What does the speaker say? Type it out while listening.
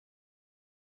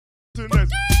I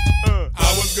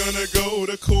was gonna go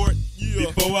to court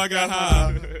before I got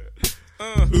high.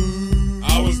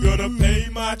 I was gonna pay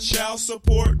my child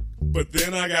support, but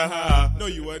then I got high. No,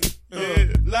 you wasn't. They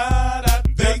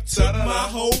took my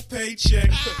whole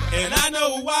paycheck, and I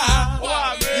know why.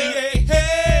 Why, man?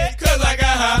 Hey, cause I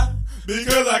got high.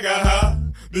 Because I got high.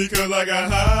 Because I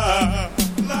got high.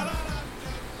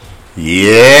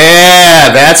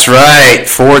 Yeah, that's right.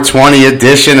 420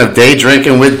 edition of Day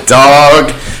Drinking with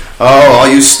Dog. Oh, all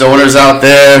you stoners out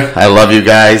there, I love you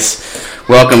guys.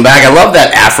 Welcome back. I love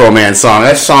that Afro Man song.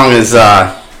 That song is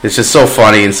it's just so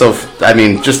funny and so, I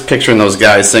mean, just picturing those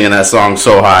guys singing that song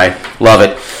so high. Love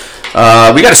it.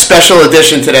 We got a special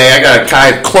edition today. I got a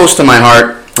guy close to my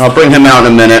heart. I'll bring him out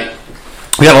in a minute.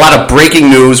 We got a lot of breaking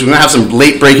news. We're going to have some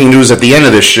late breaking news at the end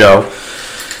of this show.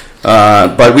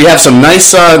 But we have some nice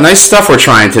stuff we're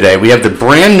trying today. We have the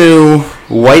brand new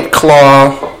White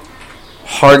Claw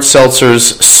Hard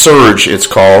Seltzers Surge, it's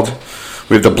called.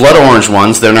 We have the blood orange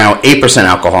ones. They're now 8%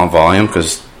 alcohol in volume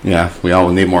because, yeah, we all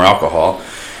need more alcohol.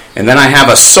 And then I have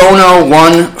a Sono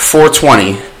 1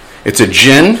 420. It's a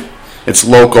gin. It's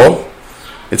local.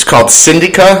 It's called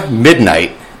Syndica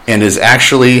Midnight and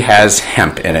actually has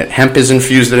hemp in it. Hemp is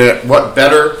infused in it. What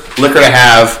better liquor to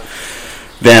have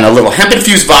than a little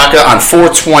hemp-infused vodka on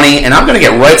 420, and I'm going to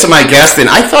get right to my guest, and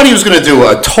I thought he was going to do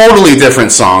a totally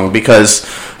different song, because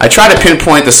I tried to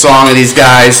pinpoint the song of these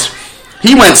guys.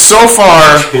 He went so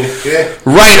far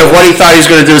right of what he thought he was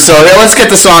going to do, so yeah, let's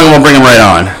get the song and we'll bring him right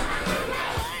on.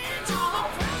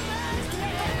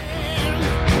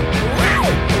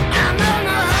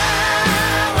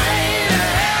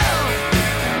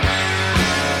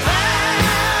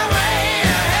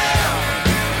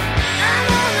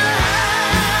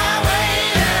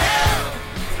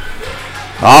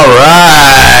 All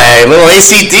right, little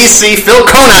AC/DC. Phil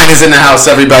Conine is in the house,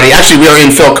 everybody. Actually, we are in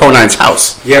Phil Conine's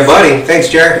house. Yeah, buddy. Thanks,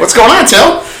 Jared. What's going on,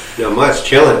 Phil? Not much.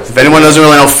 Chilling. If anyone doesn't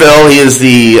really know Phil, he is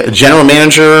the general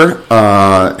manager,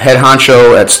 head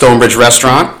honcho at Stonebridge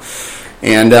Restaurant.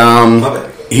 And love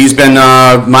it. He's been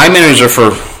my manager for,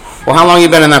 well, how long have you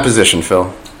been in that position,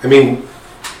 Phil? I mean,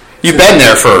 you've been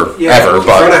there forever,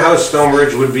 but front of house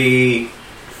Stonebridge would be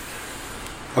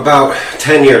about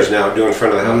 10 years now doing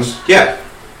front of the house. Yeah.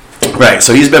 Right,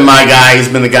 so he's been my guy. He's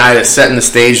been the guy that's setting the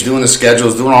stage, doing the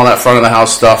schedules, doing all that front of the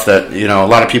house stuff that, you know, a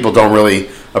lot of people don't really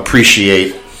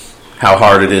appreciate how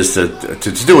hard it is to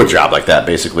do a job like that,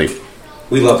 basically.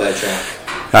 We love that job.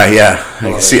 Yeah,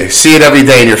 I see it every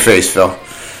day in your face, Phil.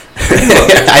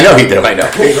 I know he did, I know.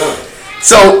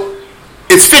 So,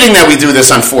 it's fitting that we do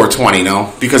this on 420,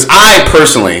 no? Because I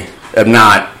personally am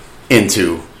not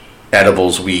into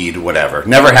edibles, weed, whatever.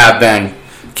 Never have been.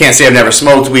 Can't say I've never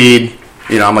smoked weed.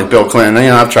 You know, I'm like Bill Clinton.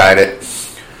 You know, I've tried it.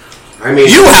 I mean,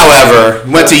 you, however,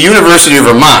 went to University of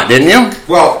Vermont, didn't you?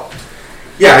 Well,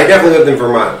 yeah, I definitely lived in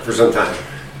Vermont for some time.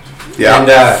 Yeah.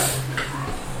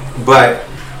 And, but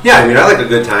yeah, I mean, I like a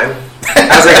good time.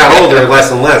 As I got older,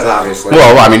 less and less, obviously.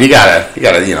 Well, I mean, you gotta,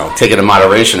 you know, take it in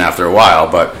moderation after a while.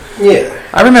 But yeah,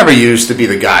 I remember you used to be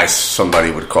the guy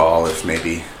somebody would call if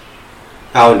maybe.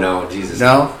 Oh no, Jesus!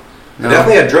 No. I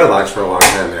definitely had dreadlocks for a long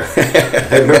time there.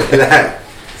 I remember that.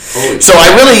 So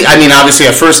I mean, obviously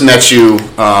I first met you,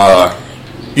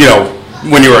 you know,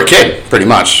 when you were a kid, pretty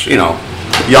much, you know,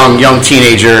 young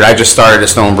teenager. I just started at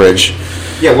Stonebridge.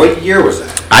 Yeah, what year was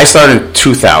that? I started in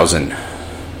 2000.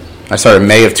 I started in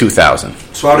May of 2000.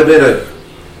 So I'd have been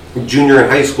a junior in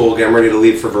high school getting ready to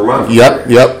leave for Vermont. Yep.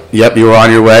 You were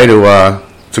on your way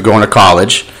to going to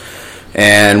college.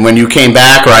 And when you came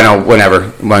back, or I know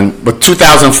whenever, but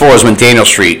 2004 is when Daniel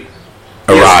Street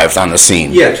arrived on the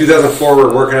scene. Yeah, 2004 we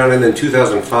were working on it, and then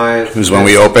 2005 was when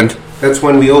we opened. That's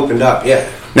when we opened up. Yeah.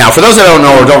 Now, for those that don't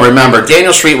know or don't remember,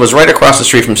 Daniel Street was right across the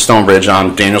street from Stonebridge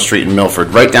on Daniel Street in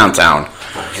Milford, right downtown.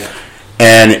 Yeah.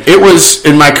 And it was,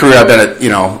 in my career, I've been at, you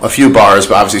know, a few bars,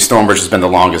 but obviously Stonebridge has been the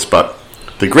longest. But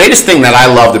the greatest thing that I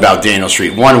loved about Daniel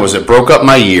Street, one was it broke up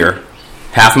my year.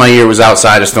 Half my year was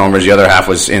outside of Stonebridge, the other half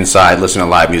was inside listening to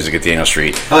live music at Daniel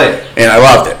Street. Oh, yeah. And I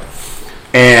loved it.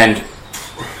 And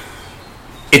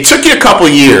it took you a couple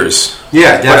years.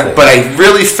 Yeah, definitely. But I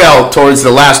really felt towards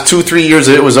the last 2-3 years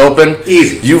that it was open,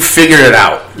 easy. You figured it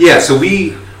out. Yeah, so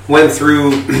we went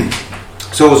through,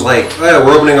 so it was like,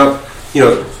 we're opening up, you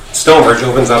know, Stonebridge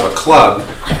opens up a club,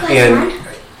 and,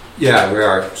 yeah, we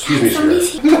are. Excuse me,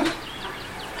 sir.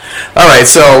 All right,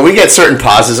 so we get certain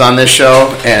pauses on this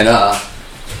show, and,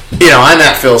 you know, I'm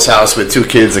at Phil's house with 2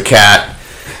 kids, a cat,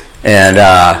 and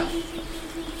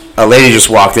a lady just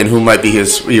walked in who might be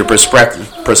your prospective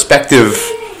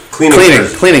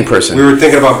cleaning person. We were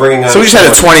thinking about bringing on. So we just had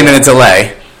a 20-minute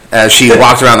delay, as she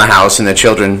walked around the house, and the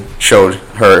children showed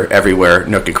her everywhere,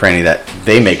 nook and cranny, that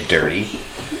they make dirty.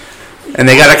 And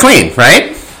they got to clean,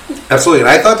 right? Absolutely. And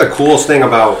I thought the coolest thing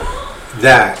about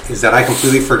that is that I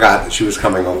completely forgot that she was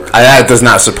coming over. That does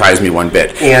not surprise me one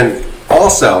bit. And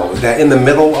also, that in the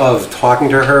middle of talking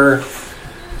to her,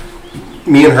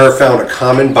 me and her found a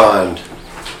common bond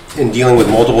in dealing with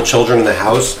multiple children in the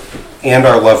house and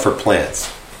our love for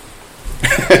plants.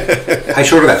 I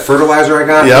showed her that fertilizer I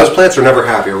got. Yep. Those plants are never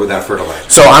happier with that fertilizer.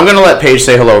 So I'm going to let Paige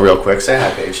say hello real quick. Say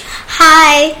hi, Paige.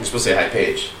 Hi. You're supposed to say hi,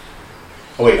 Paige.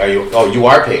 Oh, wait, are you? Oh, you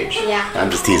are Paige. Yeah.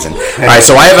 I'm just teasing. All right,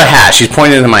 so I have a hat. She's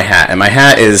pointing to my hat, and my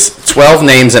hat is 12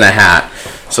 names in a hat.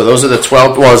 So those are the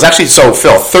 12. Well, it's actually, so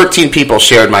Phil, 13 people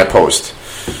shared my post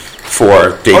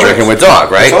for Day Drinking with Dog,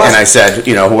 right? Awesome. And I said,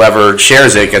 whoever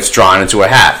shares it gets drawn into a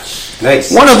hat.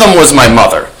 Nice. One of them was my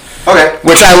mother. Okay.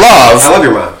 Which I love. I love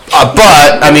your mom.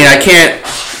 But, I mean, I can't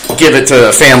give it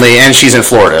to family, and she's in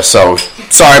Florida. So,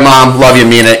 sorry, Mom. Love you,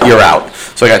 mean it. You're out.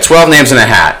 So I got 12 names in a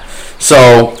hat.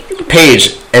 So,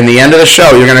 Paige, in the end of the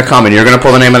show, you're going to come and you're going to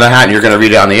pull the name of the hat and you're going to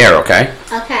read it on the air, okay?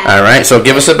 Okay. All right. So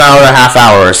give us about a half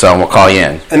hour or so and we'll call you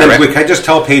in. And then, right? can I just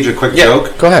tell Paige a quick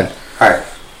joke? Go ahead. All right.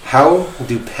 How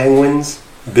do penguins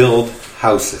build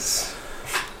houses?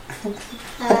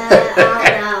 I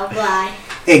don't know why.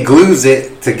 It glues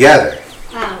it together.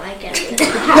 Oh, I get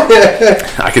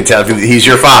it. I can tell he's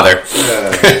your father.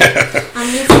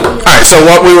 I'm used to you. All right. So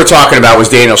what we were talking about was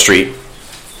Daniel Street.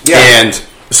 Yeah. And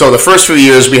so the first few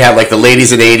years we had like the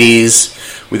ladies and 80s.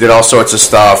 We did all sorts of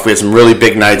stuff. We had some really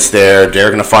big nights there.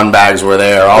 Derek and the Fun Bags were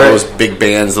there. All those big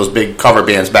bands, those big cover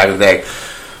bands back in the day.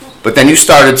 But then you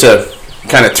started to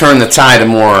kind of turn the tide to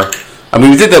more. I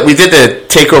mean, we did the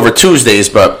Takeover Tuesdays,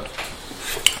 but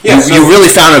you really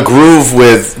found a groove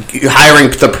with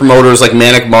hiring the promoters like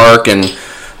Manic Mark and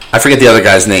I forget the other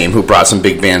guy's name who brought some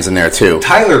big bands in there too.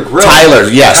 Tyler Grill. Tyler.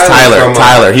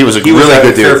 Tyler. He was a really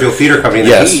good dude. Fairfield Theater Company.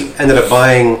 Yes. He ended up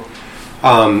buying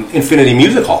Infinity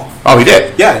Music Hall. Oh, he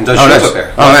did? Yeah, and does shows nice. up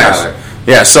there. Oh, nice. Tyler.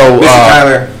 Yeah, so... Mr.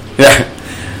 Tyler.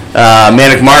 Yeah.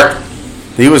 Manic Mark,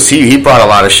 he brought a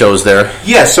lot of shows there.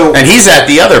 Yeah, so... And he's at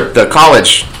the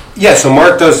college. Yeah, so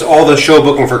Mark does all the show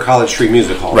booking for College Street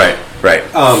Music Hall. Right.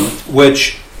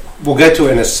 Which, we'll get to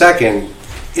it in a second.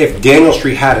 If Daniel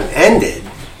Street hadn't ended,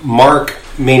 Mark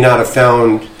may not have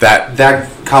found that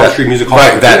College Street Music Hall.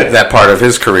 Right, that part of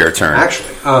his career turn.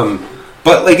 Actually.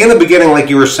 But like in the beginning, like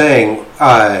you were saying,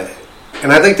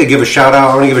 and I'd like to give a shout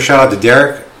out. I want to give a shout out to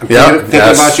Derek. I'm thinking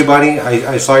about you, buddy.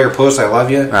 I saw your post. I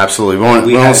love you. Absolutely.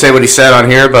 We won't say what he said on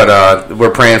here, but we're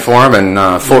praying for him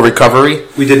and full recovery.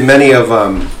 We did many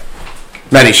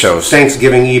shows.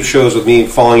 Thanksgiving Eve shows with me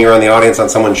following you around the audience on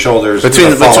someone's shoulders.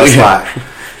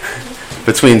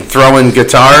 Between throwing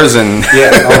guitars and...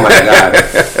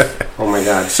 Oh my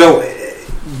God. So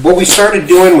what we started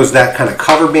doing was that kind of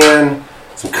cover band,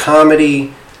 some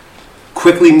comedy,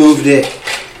 quickly moved it.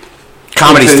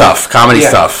 Comedy's tough.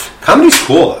 Comedy's tough. Comedy's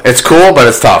cool. It's cool, but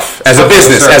it's tough. As a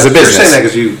business. You're saying that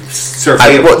because you serve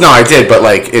tables. No, I did, but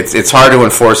like it's hard to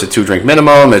enforce a 2-drink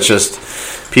minimum. It's just...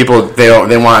 People they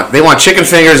want chicken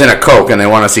fingers and a Coke and they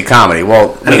want to see comedy.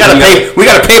 Well, we gotta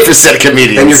pay for said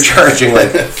comedians. And you're charging like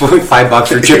 $5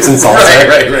 for chips and salsa.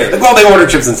 Right. Well, they order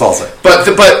chips and salsa.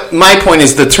 But my point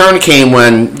is the turn came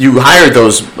when you hired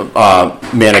those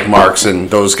Manic Marks and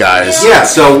those guys. Yeah.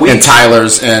 So and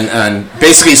Tyler's and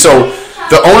basically so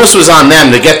the onus was on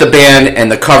them to get the band and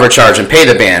the cover charge and pay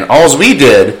the band. All we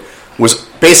did was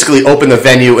basically open the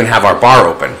venue and have our bar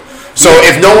open. So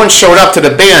if no one showed up to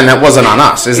the band, that wasn't on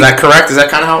us. Is that correct? Is that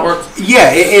kind of how it works?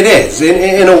 Yeah, it is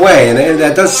in a way, and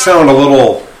that does sound a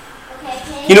little.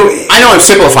 I know I'm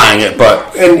simplifying it,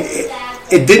 but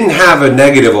it didn't have a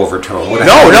negative overtone. I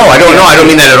don't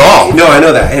mean that at all. No, I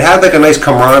know that it had like a nice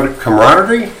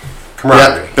camaraderie.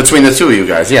 Yeah, between the two of you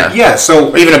guys. Yeah. Yeah.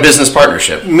 So or even a business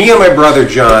partnership. Me and my brother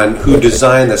John, who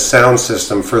designed the sound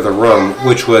system for the room,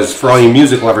 which was for all you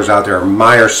music lovers out there,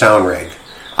 Meyer Sound Rig.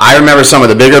 I remember some of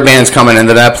the bigger bands coming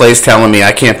into that place telling me,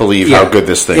 I can't believe how good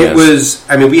this thing is.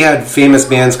 We had famous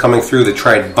bands coming through that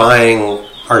tried buying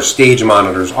our stage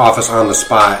monitors off us on the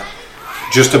spot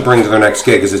just to bring to their next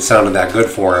gig because it sounded that good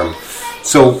for them.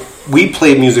 So we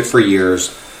played music for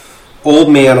years.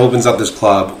 Old Man opens up this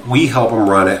club. We help him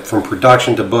run it from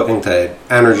production to booking to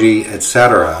energy,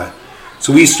 etc.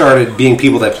 So we started being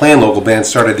people that planned local bands,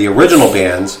 started the original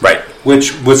bands, right?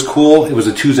 Which was cool. It was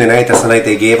a Tuesday night. That's the night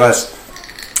they gave us.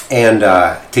 And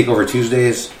Takeover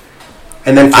Tuesdays,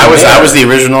 and then I was the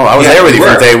original. I was there with you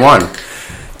from day one.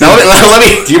 Now let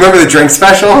me. Do you remember the drink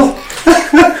special?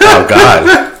 Oh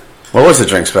God, what was the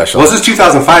drink special? Well, this is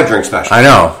 2005 drink special. I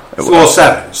know. Well,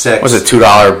 6. Was it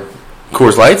 $2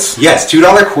 Coors Lights? Yes, $2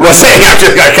 Well, Coors. saying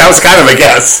that was kind of a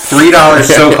guess. $3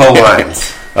 SoCo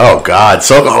limes. Oh God,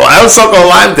 SoCo. That was SoCo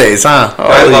Lime days, huh?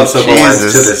 I love SoCo limes to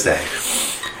Jesus. this day.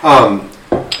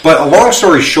 But a long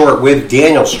story short, with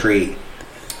Daniel Street,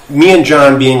 me and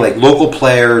John being like local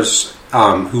players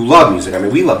who love music. I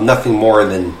mean, we love nothing more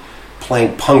than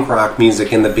playing punk rock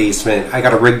music in the basement. I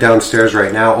got a rig downstairs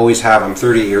right now. Always have. I'm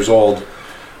 38 years old.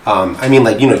 I mean,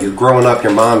 like, you know, you're growing up.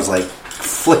 Your mom's like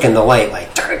flicking the light,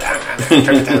 like turn it down,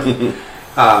 turn it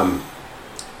down.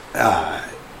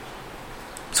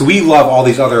 So we love all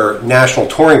these other national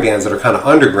touring bands that are kind of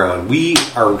underground. We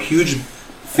are huge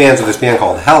fans of this band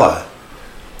called Hella,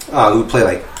 who play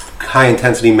like high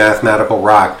intensity mathematical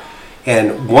rock.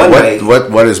 And one night,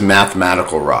 what is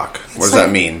mathematical rock? What does like,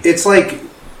 that mean? It's like,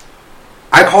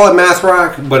 I call it math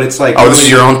rock, but it's like, Oh, this is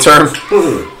your own term?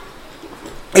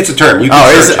 It's a term. You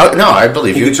can search it. No, I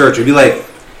believe You you. can search it. It'd be like,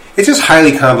 it's just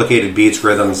highly complicated beats,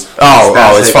 rhythms. Oh,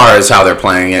 spastic. as far as how they're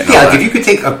playing it. and Yeah, all like that. if you could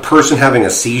take a person having a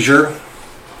seizure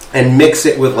and mix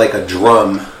it with like a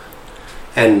drum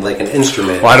and like an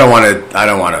instrument. Well, I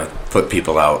don't want to put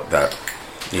people out that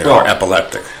are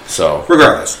epileptic. So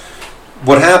Regardless,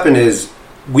 what happened is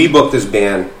we booked this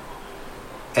band,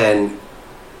 and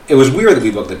it was weird that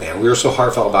we booked the band. We were so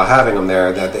heartfelt about having them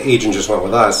there that the agent just went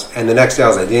with us. And the next day I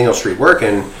was at Daniel Street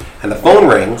working, and the phone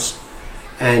rings,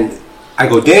 and I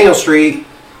go, Daniel Street,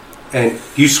 and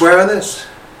do you swear on this?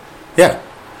 yeah.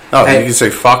 Oh, And- you can say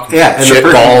fuck, Yeah, and the shit,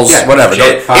 person- balls, yeah, whatever.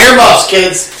 shit, fuck. Earmuffs,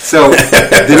 kids. So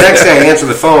the next day I answer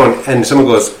the phone, and someone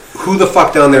goes, who the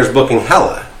fuck down there is booking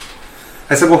Hella?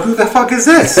 I said, well, who the fuck is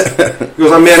this? He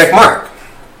goes, I'm Manic Mark.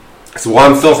 I said,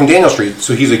 well, I'm Phil from Daniel Street.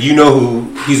 So he's like, you know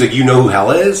who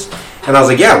Hella is? And I was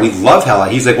like, yeah, we love Hella.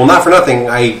 He's like, well, not for nothing.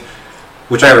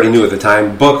 Which I already knew at the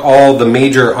time, book all the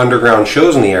major underground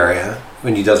shows in the area,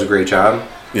 and he does a great job.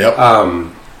 Yep.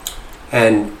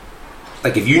 And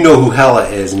like, if you know who Hella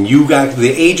is, and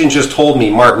the agent just told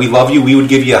me, Mark, we love you. We would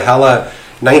give you a Hella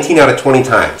 19 out of 20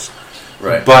 times.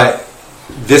 Right. But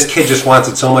this kid just wants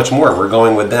it so much more. We're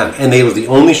going with them. And they was the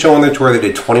only show on their tour. They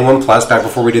did 21 plus back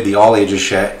before we did the all ages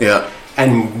shit. Yeah.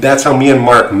 And that's how me and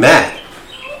Mark met.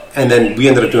 And then we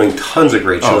ended up doing tons of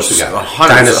great shows together.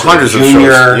 hundreds of shows.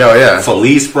 Junior, Yeah.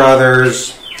 Felice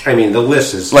Brothers. I mean, the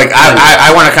list is Like,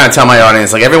 I want to kind of tell my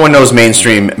audience, like, everyone knows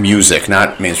mainstream music,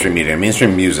 not mainstream media,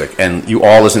 mainstream music, and you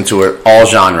all listen to it, all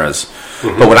genres.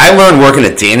 Mm-hmm. But when I learned working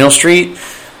at Daniel Street,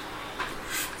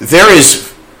 there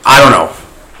is, I don't know,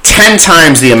 10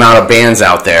 times the amount of bands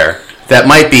out there that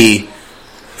might be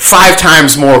 5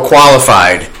 times more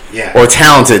qualified or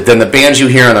talented than the bands you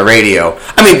hear on the radio.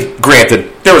 I mean,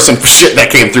 granted, there was some shit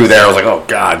that came through there. I was like, oh,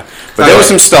 God. But there was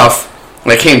some stuff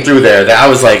that came through there that I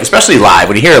was like, especially live,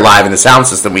 when you hear it live in the sound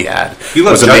system we had, it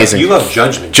was amazing. You love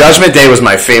Judgment. Judgment Day was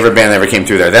my favorite band that ever came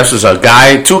through there. This was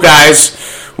two guys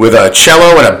with a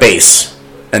cello and a bass,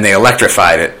 and they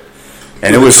electrified it.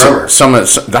 And it was some. I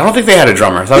don't think they had a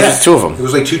drummer. I thought it was just 2 of them. It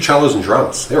was like 2 cellos and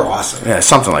drums. They were awesome. Yeah,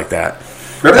 something like that.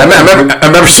 Remember I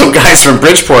remember some guys from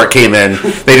Bridgeport came in.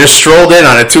 They just strolled in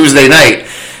on a Tuesday night,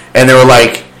 and they were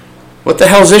like, "What the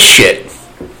hell is this shit?"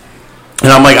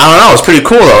 And I'm like, "I don't know. It's pretty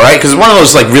cool though, right? Because it's one of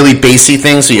those like really bassy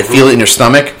things, so you feel it in your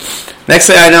stomach." Next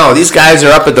thing I know, these guys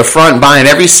are up at the front buying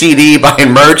every CD,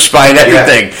 buying merch, buying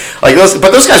everything. Yeah.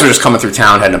 But those guys were just coming through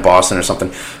town, heading to Boston or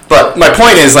something. But my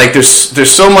point is, like,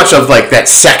 there's so much of like that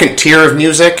second tier of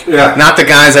music. Yeah. Not the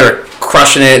guys that are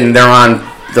crushing it and they're on.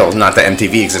 Though not that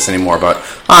MTV exists anymore, but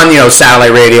on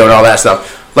satellite radio and all that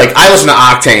stuff. Like, I listen to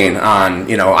Octane on,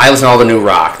 I listen to all the new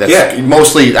rock. That's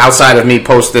mostly outside of me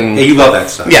posting. Yeah, you love that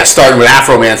stuff. Yeah, starting with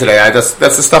Afro Man today. That's the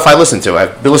stuff I listen to.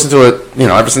 I've been listening to it,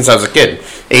 ever since I was a kid.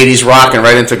 80s rock and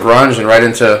right into grunge and right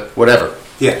into whatever.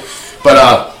 Yeah. But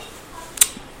I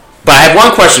have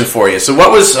one question for you. So what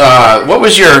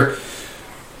was your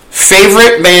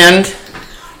favorite band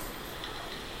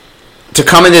to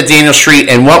come into Daniel Street,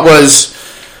 and what was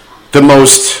the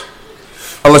most...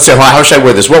 let's say, how should I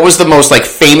word this? What was the most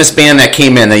famous band that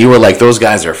came in that you were like, those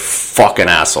guys are fucking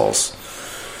assholes?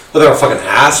 Well, they were fucking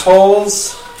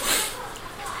assholes.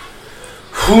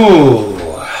 Whew.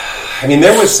 I mean,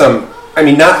 there was some. I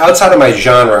mean, not outside of my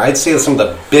genre. I'd say some of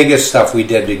the biggest stuff we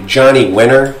did. Like Johnny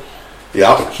Winter.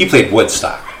 Yeah. He played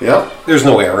Woodstock. Yeah. There's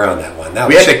no way around that one.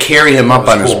 We had to carry him up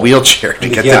on his wheelchair to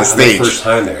get to the stage. The first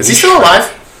time there. Is he still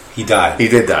alive? He died. He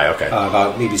did die. Okay.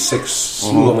 About maybe 6. Ooh,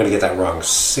 I'm going to get that wrong.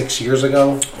 6 years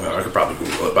ago. Well, I could probably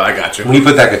Google it, but I got you. When you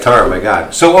put that guitar, oh my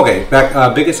god. So okay,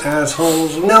 back biggest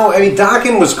assholes. No, I mean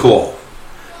Dokken was cool.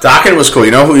 Dokken was cool.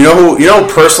 You know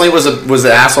who personally was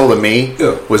the asshole to me?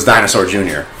 Who? Was Dinosaur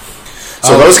Jr.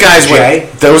 So those guys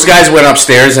Jay? went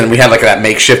upstairs, and we had like that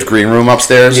makeshift green room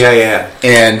upstairs. Yeah.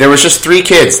 And there was just 3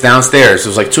 kids downstairs. It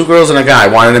was like 2 girls and a guy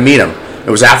wanted to meet him.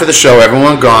 It was after the show.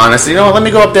 Everyone gone. I said, you know what? Let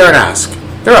me go up there and ask.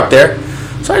 They're up there.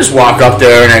 So I just walk up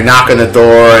there and I knock on the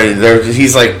door, and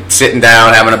he's like sitting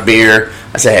down having a beer.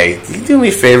 I say, hey, can you do me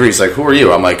a favor? He's like, who are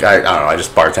you? I'm like, I don't know. I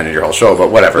just bartended your whole show,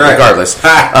 but whatever. Right. Regardless.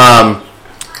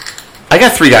 I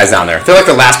got 3 guys down there. They're like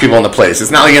the last people in the place.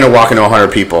 It's not like you're going to walk into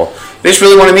 100 people. They just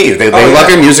really want to meet you. They love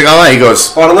your music, all that. He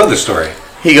goes, Oh, I love this story.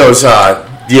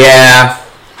 yeah,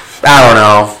 I don't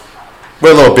know.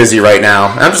 We're a little busy right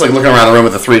now. And I'm just like looking around the room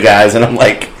with the 3 guys, and I'm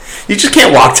like, you just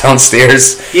can't walk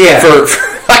downstairs for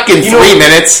fucking 3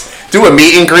 minutes, do a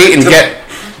meet and greet, and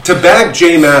To back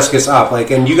Jay Mascis up,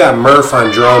 and you got Murph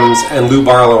on drums and Lou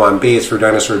Barlow on bass for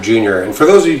Dinosaur Jr. And for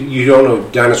those of you who don't know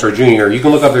Dinosaur Jr., you can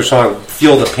look up their song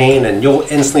 "Feel the Pain" and you'll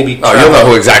instantly be you'll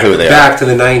know exactly who they back to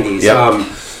the '90s.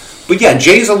 Yep. But yeah,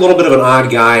 Jay's a little bit of an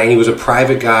odd guy, and he was a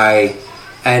private guy.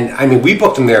 And I mean, we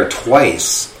booked him there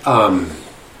twice.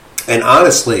 And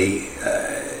honestly,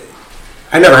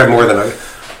 I never had more than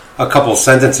a couple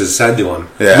sentences said to him.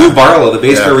 Yeah. Lou Barlow, the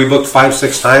bass player we booked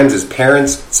 5-6 times, his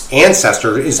parents'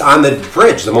 ancestor is on the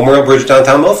bridge, the Memorial Bridge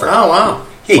downtown Milford. Oh, wow.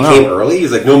 He came early.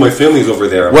 He's like, no, my family's over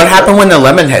there. I'm What like, happened when the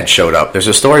Lemonhead showed up? There's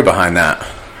a story behind that.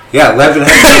 Yeah,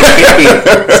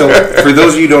 Lemonheads. So for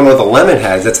those of you who don't know the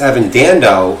Lemonheads, that's Evan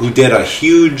Dando, who did a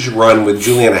huge run with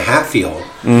Juliana Hatfield.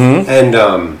 Mm-hmm. And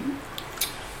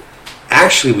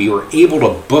actually, we were able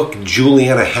to book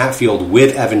Juliana Hatfield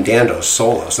with Evan Dando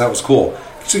solo, so that was cool.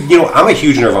 So, I'm a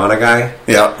huge Nirvana guy.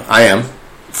 Yeah, I am.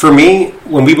 For me,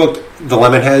 when we booked the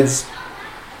Lemonheads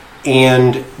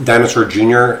and Dinosaur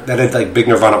Jr., that had like big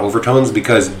Nirvana overtones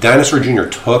because Dinosaur Jr.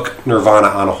 took Nirvana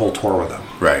on a whole tour with them.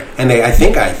 Right. And I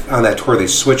think on that tour they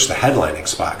switched the headlining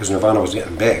spot because Nirvana was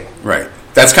getting big. Right.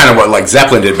 That's kind of what like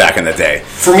Zeppelin did back in the day.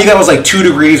 For me, that was like 2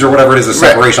 degrees or whatever it is of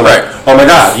separation. Right. Like, oh my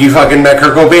God, you fucking met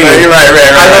Kurt Cobain. Right.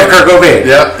 I love Kurt Cobain.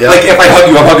 Yep. Like if I hug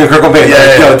you, I'm hugging Kurt Cobain.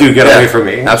 Yo, dude, get away from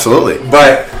me. Absolutely.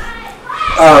 But,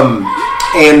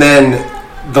 and then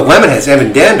the Lemonheads,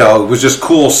 Evan Dando was just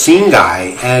cool scene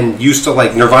guy and used to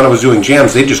like Nirvana was doing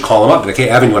jams. They'd just call him up like, hey,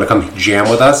 Evan, you want to come jam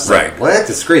with us? Right. Like, what?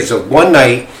 That's crazy. So one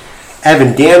night,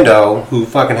 Evan Dando, who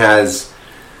fucking has,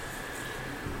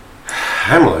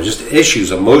 I don't know, just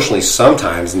issues emotionally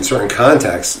sometimes in certain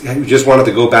contexts, he just wanted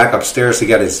to go back upstairs to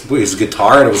get his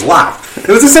guitar and it was locked. It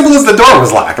was as simple as the door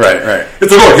was locked. Right.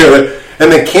 It's like, okay.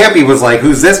 And then Campy was like,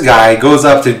 who's this guy? Goes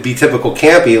up to be typical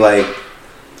Campy, like,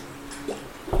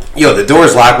 yo, the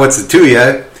door's locked, what's it to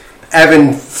you?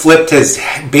 Evan flipped his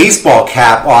baseball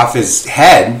cap off his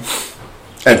head.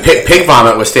 And Pig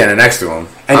Vomit was standing next to him.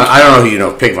 And I don't know who you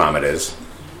know Pig Vomit is.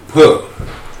 Who?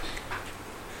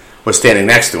 Was standing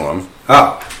next to him.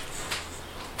 Oh.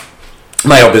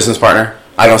 My old business partner.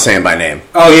 I don't say him by name.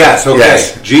 Oh, yes, okay.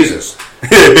 Yes. Jesus.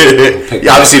 You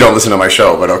obviously don't listen to my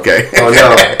show, but okay. Oh,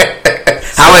 no.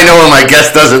 How I know when my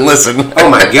guest doesn't listen. Oh,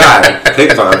 my God.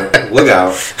 Pig Vomit. Look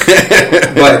out.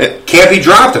 But Campy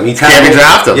dropped him. Campy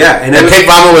dropped him. Yeah. And Pig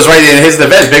Vomit was right in his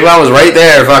defense. Pig Vomit was right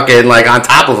there fucking like on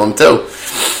top of him, too.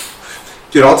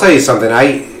 Dude, I'll tell you something.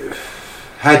 I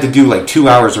had to do like 2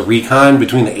 hours of recon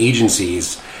between the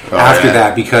agencies after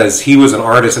that because he was an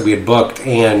artist that we had booked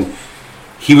and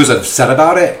he was upset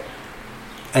about it.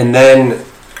 And then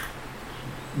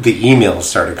the emails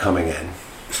started coming in.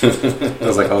 I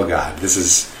was like, oh God, this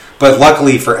is... But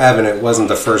luckily for Evan, it wasn't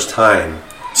the first time.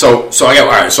 So I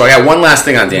got one last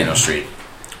thing on Daniel Street.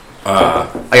 I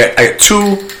got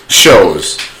 2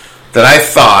 shows that I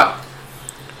thought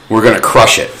were going to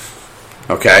crush it.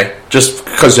 Okay? Just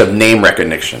because of name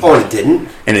recognition. Oh, and it didn't?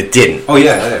 And it didn't. Oh,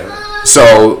 yeah.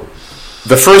 So,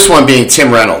 the first one being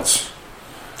Tim Reynolds.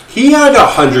 He had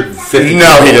 150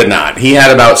 No, he did not. He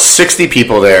had about 60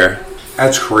 people there.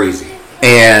 That's crazy.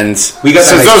 And we got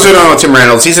since those who don't know Tim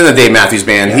Reynolds, he's in the Dave Matthews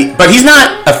Band. Yeah. But he's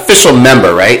not official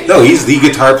member, right? No, he's the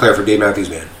guitar player for Dave Matthews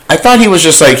Band. I thought he was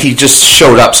just like, he just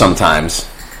showed up sometimes.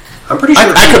 I'm pretty sure.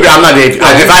 I could be. I'm not Dave. If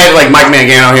I had like Mike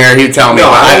Mangano here, he'd tell me. No,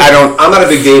 I don't. I'm not a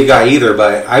big Dave guy either,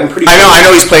 but I'm pretty. I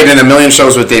know he's played in a million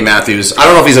shows with Dave Matthews. I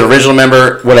don't know if he's an original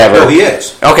member, whatever. No, he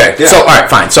is. Okay, yeah. So all right,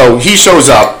 fine. So he shows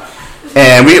up,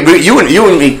 and you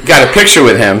and me got a picture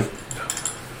with him.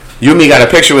 You and me got a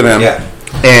picture with him. Yeah.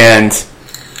 And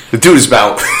the dude is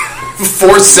about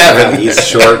 4'7". Yeah, he's a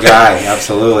short guy,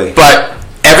 absolutely. But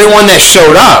everyone that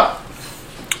showed up.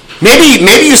 Maybe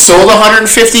you sold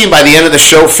 150, and by the end of the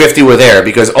show, 50 were there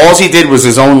because all he did was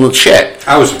his own little shit.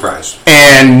 I was surprised.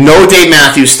 And no Dave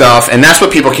Matthews stuff, and that's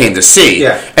what people came to see.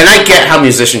 Yeah. And I get how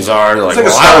musicians are. They're like, like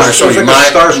I want to show you my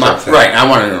thing. right. I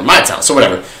want to know my talent. So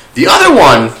whatever. The other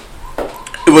one,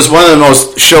 it was one of the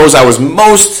most shows I was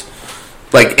most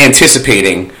like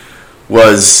anticipating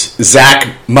was Zach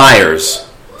Myers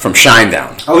from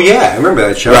Shinedown. Oh yeah, I remember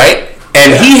that show. Right?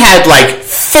 And he had like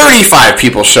 35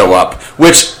 people show up,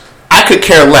 which I could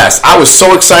care less. I was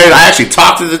so excited. I actually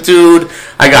talked to the dude.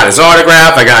 I got his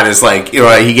autograph. I got his, like, you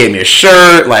know, he gave me a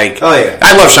shirt. Like, oh yeah,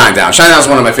 I love Shinedown. Shinedown's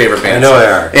one of my favorite bands. I know they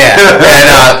are. Yeah,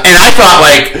 and I thought,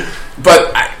 like,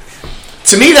 but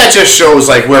to me that just shows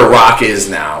like where rock is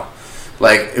now.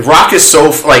 Like, rock is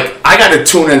so, like, I got to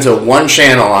tune into one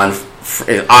channel on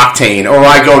Octane, or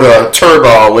I go to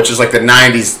Turbo, which is like the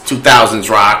 90s, 2000s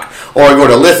rock, or I go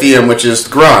to Lithium, which is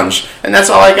grunge, and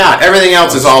that's all I got. Everything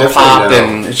else is all pop,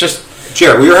 and it's just...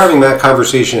 Jared, we were having that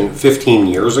conversation 15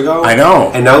 years ago. I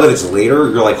know. And now that it's later,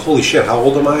 you're like, holy shit, how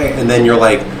old am I? And then you're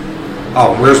like,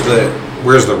 oh,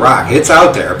 where's the rock? It's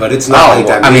out there, but it's not like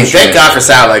that. I mean, thank God for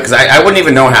Satellite, because I wouldn't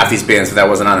even know half these bands if that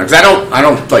wasn't on there. Because I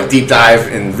don't like deep dive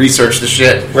and research the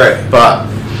shit. Right. But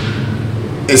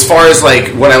as far as like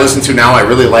what I listen to now, I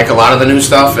really like a lot of the new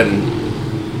stuff, and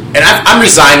I'm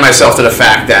resigned myself to the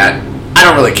fact that I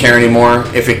don't really care anymore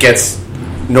if it gets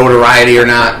notoriety or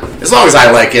not. As long as I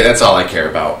like it, that's all I care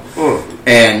about.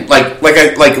 And like one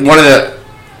of the,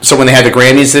 so when they had the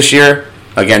Grammys this year,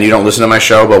 again, you don't listen to my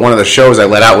show, but one of the shows I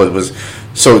let out with was,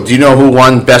 so do you know who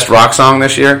won Best Rock Song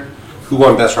this year? Who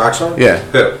won Best Rock Song? Yeah.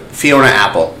 Who? Fiona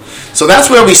Apple. So that's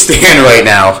where we stand right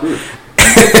now.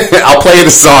 I'll play the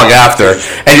song after,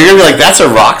 and you're gonna be like, "That's a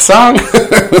rock song?"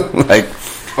 Like,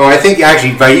 oh, I think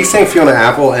actually by you saying Fiona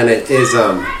Apple, and it is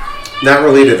not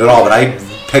related at all, but I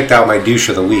picked out my douche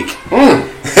of the week. All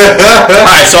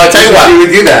right, so I tell you what, we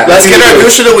do that. Let's get our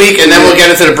douche of the week, and then we'll get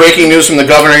into the breaking news from the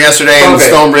governor yesterday and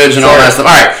Stonebridge and all that stuff.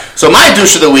 All right, so my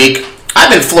douche of the week,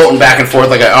 I've been floating back and forth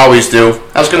like I always do.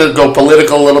 I was going to go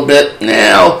political a little bit.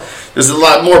 Now, there's a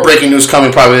lot more breaking news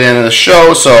coming probably at the end of the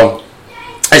show, so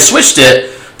I switched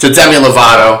it to Demi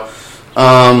Lovato.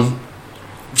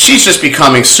 She's just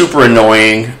becoming super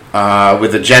annoying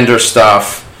with the gender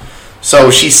stuff.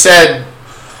 So she said,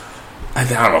 I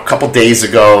don't know, a couple days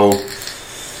ago,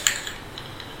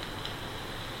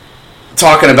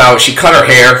 talking about she cut her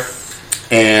hair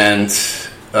and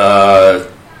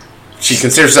she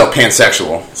considers herself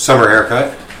pansexual. Summer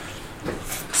haircut.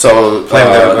 So,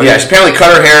 yeah, she apparently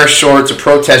cut her hair short to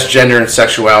protest gender and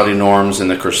sexuality norms in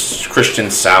the Christian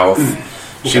South.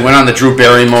 She went on the Drew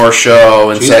Barrymore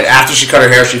show and said after she cut her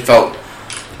hair, she felt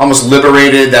almost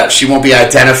liberated that she won't be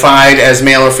identified as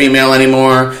male or female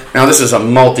anymore. Now, this is a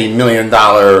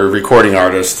multi-million-dollar recording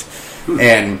artist.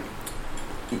 And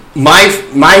my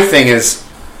thing is,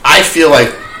 I feel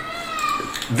like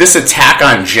this attack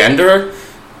on gender,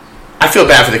 I feel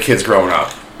bad for the kids growing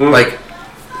up. Like,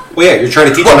 well, yeah, you're trying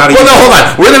to teach them how to... Well, no, hold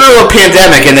on. We're in the middle of a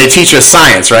pandemic, and they teach us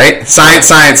science, right? Science.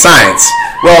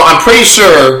 Well, I'm pretty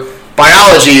sure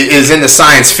biology is in the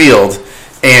science field,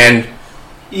 and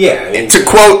yeah, I mean, to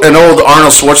quote an old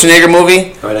Arnold Schwarzenegger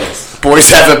movie, oh, nice. Boys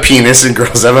have a penis and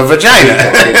girls have a vagina.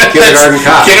 Kindergarten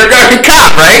cop. Kindergarten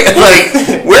cop, right?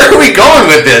 Like, where are we going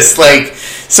with this? Like,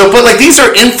 so, but like, these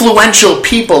are influential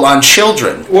people on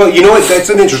children. Well, you know what? That's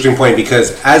an interesting point,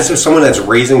 because as someone that's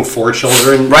raising 4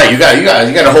 children, right? You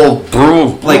got a whole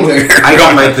brew. Like, I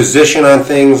got my position on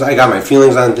things. I got my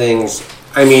feelings on things.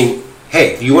 I mean,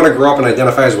 hey, if you want to grow up and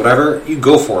identify as whatever, you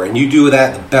go for it, and you do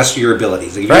that the best of your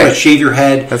abilities. Like, if you want to shave your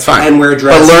head, that's fine, and wear a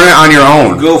dress, but learn it on your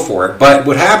own. You go for it. But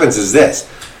what happens is this.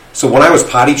 So when I was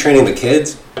potty training the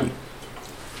kids,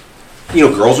 you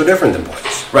know, girls are different than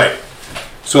boys, right?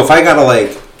 So if I got to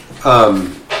like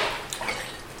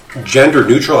gender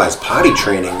neutralized potty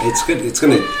training, it's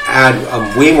going to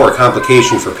add way more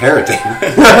complication for parenting.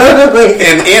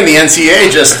 and the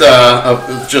NCAA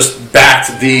just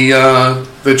backed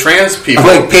the trans people.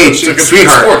 I'm like, Paige,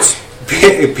 sweetheart. Sports.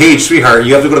 Paige, sweetheart,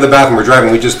 you have to go to the bathroom. We're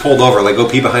driving. We just pulled over. Like, go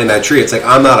pee behind that tree. It's like,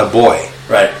 I'm not a boy.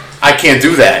 Right. I can't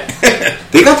do that.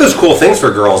 They got those cool things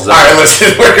for girls, though. All right,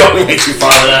 listen, we're going way too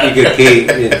far with that. You could pee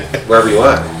wherever you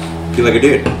want. Feel like a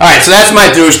dude. All right, so that's my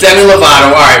douche, Demi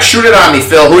Lovato. All right, shoot it on me,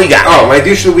 Phil. Who you got? Oh, my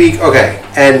douche of the week. Okay,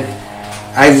 and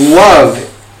I love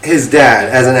his dad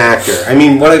as an actor. I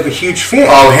mean, what a huge fan.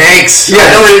 Oh, Hanks. Yeah, I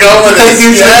know where you're going with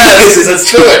this. Yes,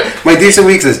 let's do it. My douche of the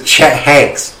week is Chet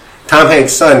Hanks. Tom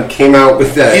Hanks' son came out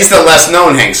with that. He's the less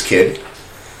known Hanks kid,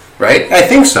 right? I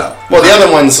think so. Well, the other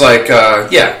one's like,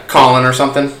 Colin or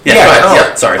something.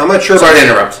 Yeah, sorry. I'm not sure. Sorry to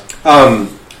interrupt.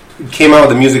 Came out with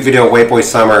the music video White Boy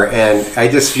Summer, and I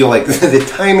just feel like the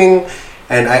timing,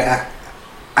 and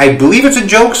I believe it's a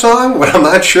joke song, but I'm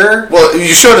not sure. Well, you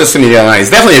showed this to me the other night.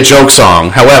 It's definitely a joke song.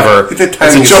 However, it's a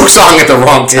joke song at the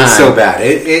wrong time. It's so bad.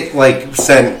 It like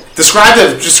sent... Describe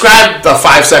the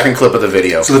 5-second clip of the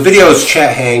video. So the video is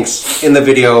Chet Hanks in the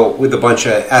video with a bunch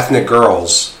of ethnic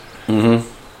girls. Mm-hmm.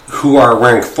 who are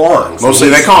wearing thongs. Mostly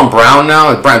they call them brown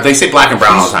now. Brown. They say black and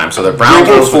brown all the time, so they're brown.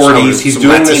 Drinking 40s. He's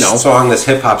doing Latino. this song, this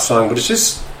hip hop song, but it's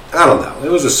just, I don't know.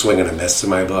 It was a swing and a miss in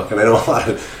my book, and I know a lot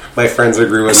of my friends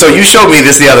agree with So me. you showed me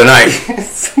this the other night,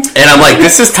 and I'm like,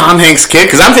 this is Tom Hanks' kid?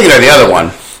 Because I'm thinking of the other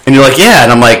one. And you're like, yeah.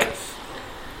 And I'm like,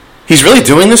 he's really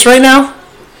doing this right now?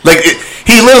 Like,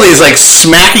 he literally is like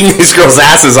smacking these girls'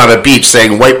 asses on a beach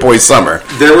saying, white boy summer.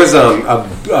 There was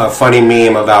a funny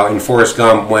meme about in Forrest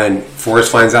Gump when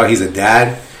Forrest finds out he's a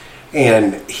dad,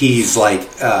 and he's like,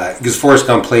 because Forrest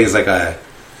Gump plays like a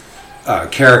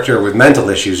character with mental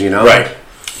issues, you know? Right.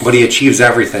 But he achieves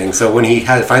everything. So when he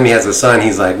finally has a son,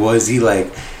 he's like, well, is he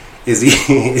like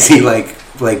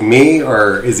me,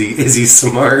 or is he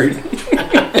smart?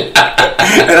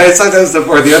 And I saw that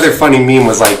before. The other funny meme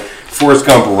was like Forrest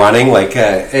Gump running, like,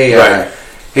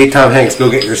 hey Tom Hanks, go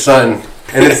get your son.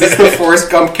 And is this the Forrest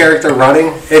Gump character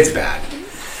running? It's bad.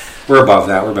 We're above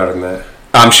that. We're better than that.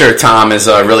 I'm sure Tom is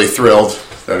really thrilled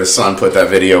that his son put that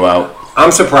video out.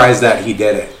 I'm surprised that he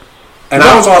did it. And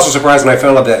I was also surprised when I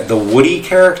found out that the Woody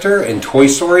character in Toy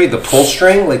Story, the pull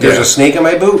string, like there's a snake in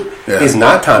my boot, is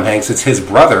not Tom Hanks. It's his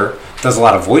brother. Does a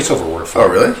lot of voiceover work for him.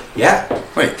 Oh, really? Yeah.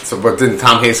 Wait, but didn't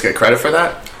Tom Hanks get credit for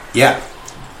that? Yeah.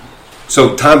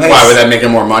 So Tom Hanks... Why, would that make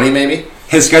him more money, maybe?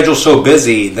 His schedule's so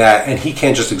busy that... And he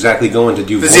can't just exactly go in to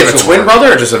do voiceover. Does he have a twin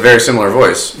brother or just a very similar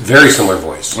voice? Very similar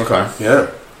voice. Okay. Yeah.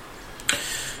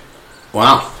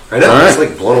 Wow. I know. All I was right.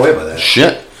 like blown away by that.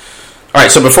 Shit. All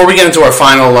right, so before we get into our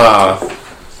final... well,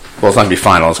 it's not going to be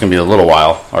final. It's going to be a little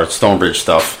while. Our Stonebridge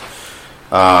stuff.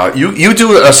 You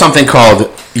do something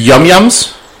called Yum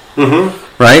Yums?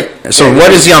 Mm-hmm. Right? So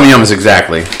what is Yum Yums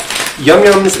exactly? Yum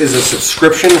Yums is a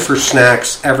subscription for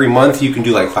snacks. Every month you can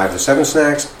do like 5 to 7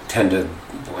 snacks, 10 to,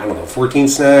 14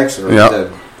 snacks, or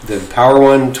the Power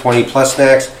one, 20 plus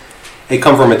snacks. They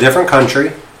come from a different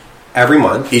country every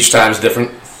month. Each time's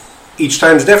different? Each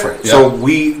time's different. Yep. So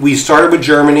we started with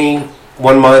Germany,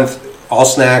 1 month, all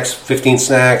snacks, 15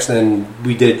 snacks, and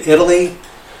we did Italy.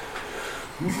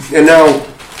 And now,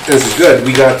 this is good,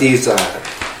 we got these...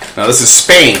 Now this is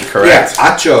Spain, correct?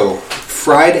 Yeah, Acho,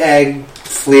 fried egg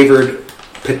flavored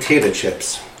potato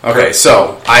chips. Okay,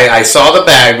 so I saw the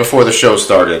bag before the show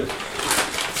started.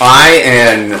 I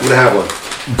and I'm gonna have one.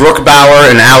 Brooke Bauer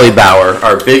and Allie Bauer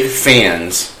are big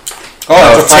fans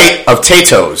of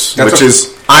Tato's, which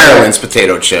is Ireland's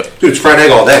potato chip. Dude, it's fried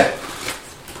egg all day.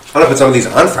 I'm gonna put some of these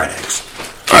on fried eggs.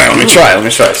 All right, let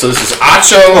me try. So this is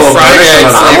Acho fried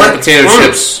egg flavored potato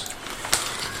chips.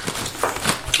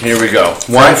 Here we go.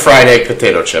 One fried egg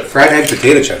potato chip. Fried egg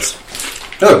potato chips.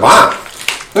 They're bomb.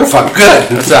 They're fucking good.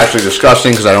 That's actually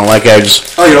disgusting because I don't like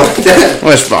eggs. Oh, you don't like that?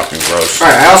 Well, it's fucking gross.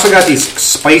 Alright, I also got these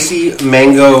spicy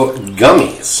mango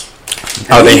gummies.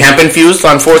 Are they hemp infused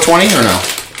on 420 or no?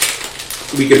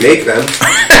 We could make them.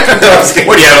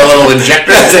 What do you have, a little injector?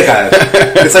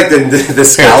 It's like the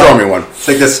scallop. Throw me one. It's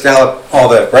like the scallop all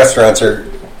the restaurants are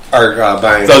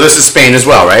buying. So this is Spain as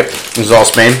well, right? This is all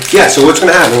Spain? Yeah, so what's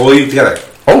going to happen? We'll eat together.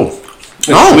 Oh. It's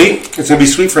sweet. It's going to be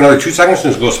sweet for another 2 seconds and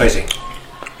it's going to go spicy.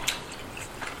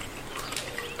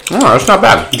 Oh, that's not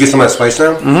bad. You get some of that spice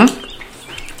now?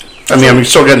 Mm-hmm. I mean, I'm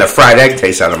still getting the fried egg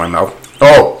taste out of my mouth.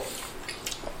 Oh.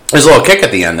 There's a little kick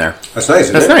at the end there. That's nice,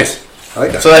 isn't it? That's nice. I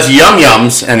like that. So that's Yum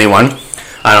Yums, anyone.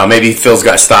 I don't know, maybe Phil's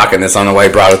got stock in this on the way,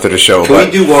 brought it to the show. Can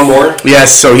we do one more?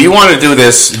 Yes, so you want to do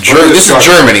this. This is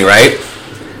Germany, right?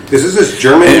 This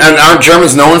Germany? And aren't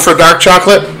Germans known for dark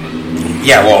chocolate?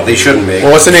 Yeah, well, they shouldn't be.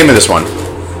 Well, what's the name of this one?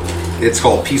 It's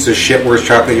called piece of shit worst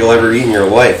chocolate you'll ever eat in your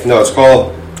life. No, it's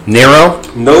called Nero?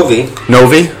 Novi.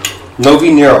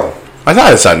 Novi Nero. I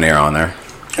thought it said Nero on there.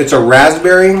 It's a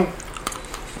raspberry.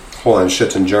 Hold on,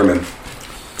 shit's in German.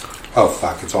 Oh,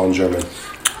 fuck, it's all in German.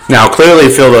 Now, clearly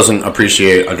Phil doesn't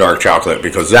appreciate a dark chocolate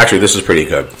because actually this is pretty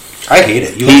good. I hate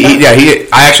it. You like that?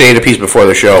 I actually ate a piece before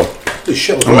the show. Holy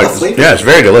shit, with a lot of flavor. Yeah, it's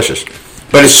very delicious.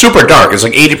 But it's super dark. It's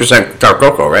like 80% dark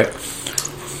cocoa, right?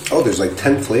 Oh, there's like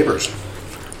 10 flavors.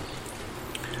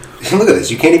 Look at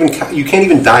this. You can't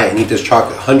even diet and eat this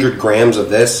chocolate. 100 grams of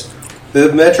this.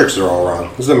 The metrics are all wrong.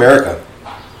 This is America.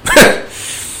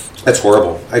 That's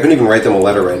horrible. I couldn't even write them a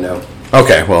letter right now.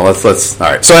 Okay, well let's. All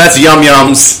right, so that's Yum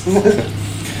Yums.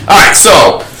 All right,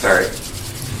 so Sorry.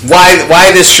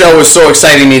 why this show was so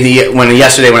exciting to me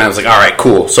yesterday when I was like, all right,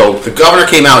 cool. So the governor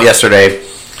came out yesterday.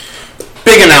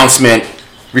 Big announcement.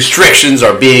 Restrictions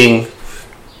are being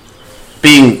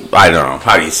I don't know,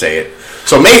 how do you say it?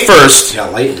 So May 1st. Yeah,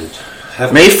 lightened.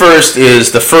 May 1st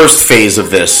is the first phase of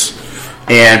this.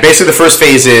 And basically the first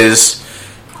phase is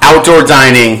outdoor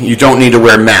dining, you don't need to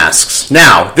wear masks.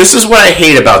 Now, this is what I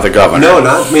hate about the governor. No,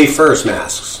 not May 1st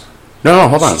masks. No,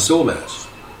 hold on. Still masks.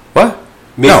 What?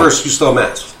 May 1st, you still have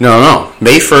masks. No.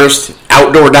 May 1st,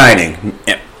 outdoor dining.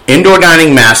 Indoor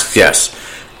dining, masks, yes.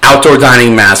 Outdoor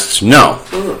dining, masks, no.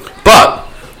 But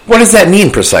what does that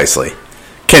mean precisely?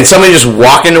 Can somebody just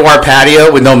walk into our patio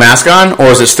with no mask on?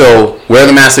 Or is it still wear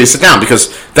the mask till you sit down? Because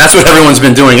that's what everyone's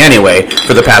been doing anyway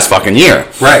for the past fucking year.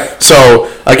 Right.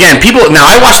 So, again, now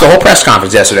I watched the whole press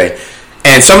conference yesterday,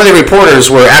 and some of the reporters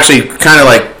were actually kind of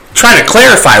like trying to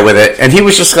clarify with it, and he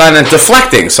was just kind of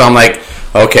deflecting. So I'm like,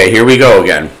 okay, here we go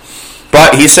again.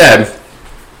 But he said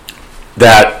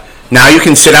that now you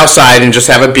can sit outside and just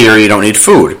have a beer, you don't need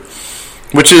food.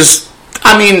 Which is,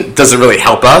 I mean, does it really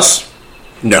help us?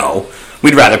 No.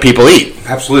 We'd rather people eat.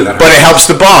 Absolutely. But it helps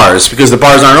the bars, because the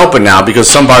bars aren't open now, because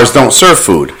some bars don't serve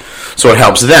food. So it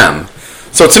helps them.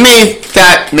 So to me,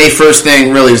 that May 1st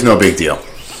thing really is no big deal.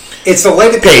 It's the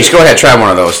light. Paige, go ahead, try one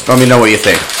of those. Let me know what you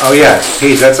think. Oh, yeah.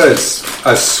 Paige, that's a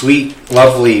sweet,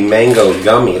 lovely mango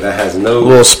gummy that has no... A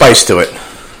little spice to it.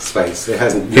 Spice. It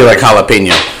hasn't... Feel like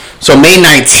jalapeno. So May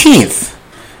 19th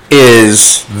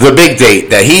is the big date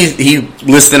that he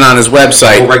listed on his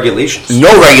website. No regulations.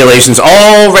 No regulations.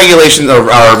 All regulations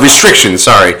are restrictions.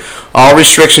 Sorry, all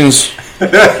restrictions are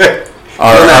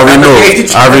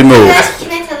removed. Are removed.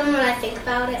 Can I tell them what I think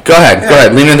about it? Go ahead. Go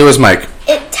ahead. Lean into his mic.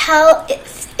 It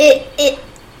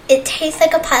tastes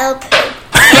like a pile of poo.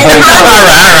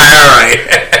 all right.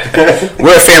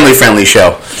 We're a family-friendly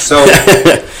show. So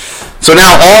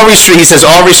now he says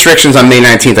all restrictions on May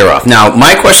 19th are off. Now,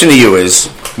 my question to you is,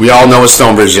 we all know what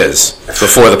Stonebridge is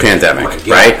before the pandemic,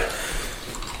 right?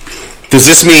 Does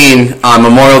this mean on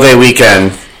Memorial Day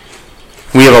weekend,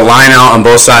 we have a line out on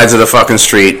both sides of the fucking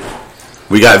street,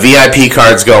 we got VIP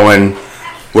cards going,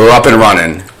 we're up and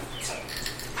running?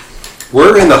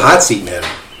 We're in the hot seat, man.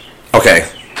 Okay.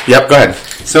 Yep, go ahead.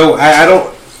 So, I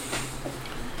don't...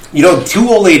 You know, two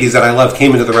old ladies that I love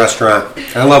came into the restaurant.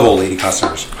 I love old lady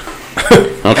customers.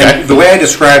 Okay. And the way I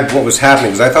described what was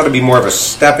happening, because I thought it'd be more of a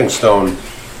stepping stone,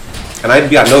 and I'd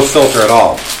got no filter at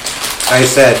all. I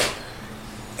said,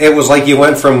 it was like you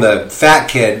went from the fat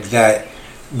kid that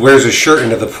wears a shirt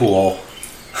into the pool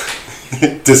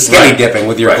to skinny dipping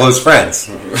with your close friends.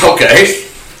 Okay.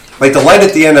 Like the light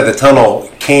at the end of the tunnel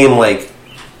came like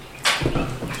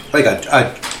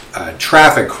a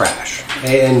traffic crash.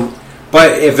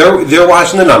 But if they're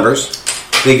watching the numbers,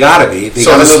 they gotta be. They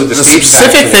gotta know that the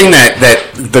specific thing that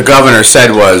the governor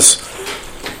said was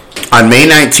on May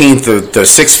 19th, the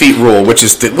 6 feet rule, which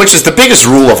is the biggest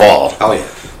rule of all. Oh yeah.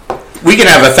 We can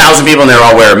have 1,000 people in there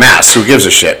all wear masks. Who gives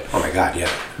a shit? Oh my God, yeah.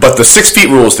 But the 6 feet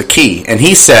rule is the key, and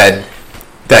he said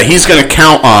that he's going to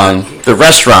count on the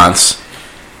restaurants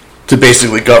to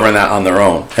basically govern that on their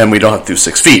own, and we don't have to do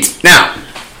 6 feet. Now,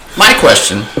 my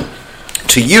question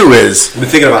to you is, I've been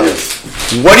thinking about this.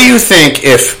 What do you think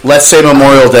if, let's say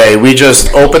Memorial Day, we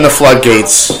just open the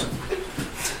floodgates?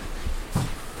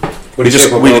 What do you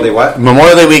say, Memorial Day what?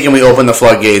 Memorial Day weekend, we open the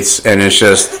floodgates, and it's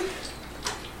just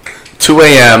 2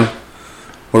 a.m.,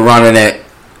 we're running it.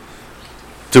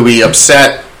 Do we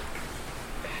upset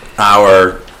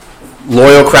our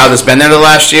loyal crowd that's been there the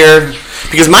last year?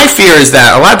 Because my fear is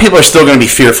that a lot of people are still going to be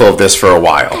fearful of this for a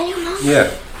while. Yeah.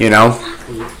 You know?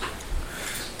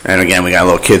 And again, we got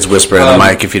little kids whispering in the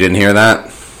mic if you didn't hear that.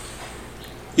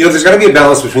 You know, there's got to be a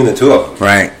balance between the two of them.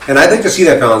 Right. And I'd like to see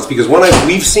that balance because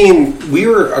we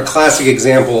were a classic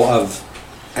example of,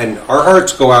 and our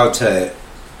hearts go out to,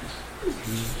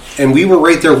 and we were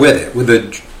right there with it, with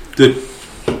the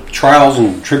trials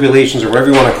and tribulations or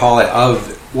whatever you want to call it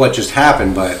of what just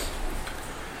happened. But,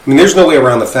 I mean, there's no way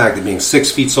around the fact that being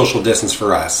 6 feet social distance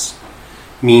for us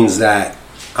means that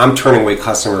I'm turning away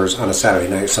customers on a Saturday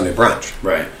night, Sunday brunch.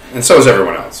 Right. And so is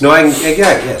everyone else. So now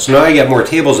I get more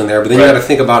tables in there, but then you got to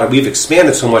think about it. We've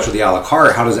expanded so much with the a la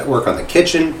carte. How does that work on the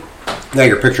kitchen? Now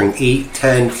you're picturing 8,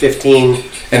 10, 15.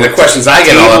 And the questions I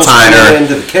get all the time are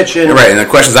into the kitchen. Right, and the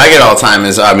questions I get all the time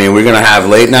is, I mean, we're going to have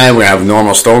late night, we're going to have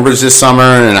normal Stonebridge this summer,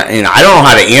 and I don't know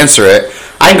how to answer it.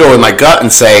 I can go with my gut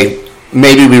and say,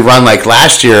 maybe we run like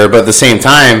last year, but at the same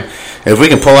time, if we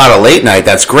can pull out a late night,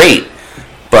 that's great.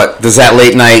 But does that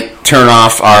late night turn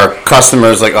off our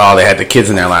customers like, oh, they had the kids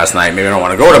in there last night, maybe I don't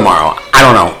want to go tomorrow? I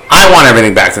don't know. I want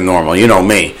everything back to normal, you know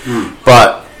me.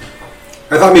 But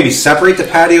I thought maybe separate the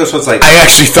patio so it's like I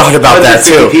actually thought about that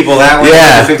too. People that way,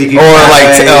 yeah, 50 people or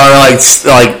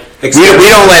that we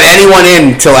don't let anyone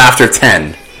in till after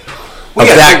 10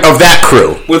 of that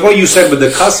crew. With what you said with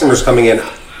the customers coming in,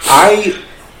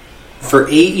 for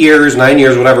 8 years, 9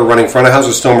 years, whatever, running front of house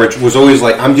at Stonebridge was always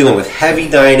like, I'm dealing with heavy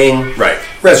dining, right?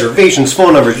 Reservations,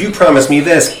 phone numbers. You promised me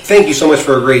this. Thank you so much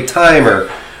for a great time, or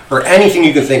anything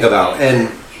you can think about. And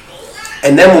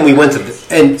then when we went to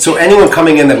and so anyone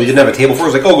coming in that we didn't have a table for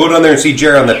was like, oh, go down there and see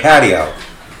Jerry on the patio.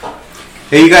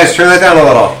 Hey, you guys, turn that down a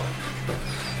little.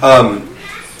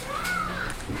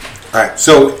 All right.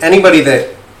 So anybody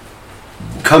that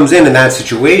comes in that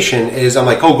situation is, I'm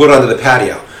like, oh, go down to the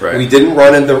patio. Right. We didn't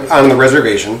run on the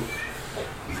reservation.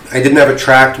 I didn't have it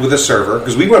tracked with a server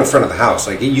because we were in front of the house.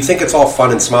 Like, you think it's all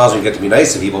fun and smiles and you get to be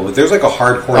nice to people, but there's like a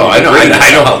hardcore. Oh, I know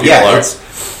how people are.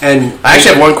 And I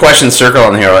actually have one question circled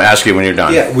on here. I'll ask you when you're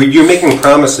done. Yeah, you're making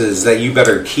promises that you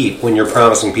better keep when you're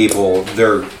promising people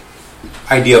their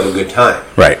idea of a good time.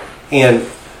 Right. And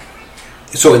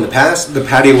so in the past, the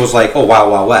patio was like, oh, Wild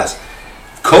Wild West.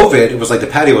 COVID, it was like the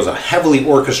patio was a heavily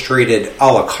orchestrated a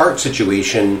la carte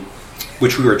situation,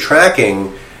 which we were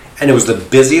tracking, and it was the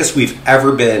busiest we've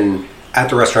ever been at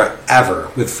the restaurant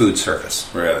ever with food service.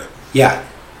 Really? Yeah.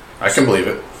 I can believe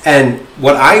it. And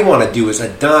what I want to do is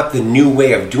adopt the new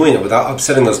way of doing it without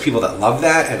upsetting those people that love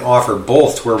that and offer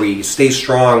both, where we stay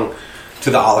strong to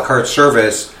the a la carte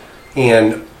service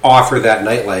and offer that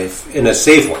nightlife in a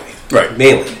safe way. Right.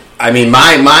 Mainly. I mean,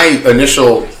 my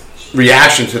initial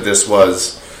reaction to this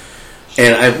was,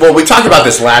 we talked about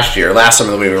this last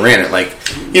summer when we ran it. Like,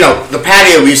 the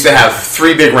patio, we used to have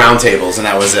 3 big round tables, and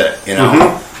that was it.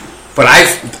 Mm-hmm. But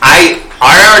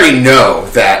I already know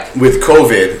that with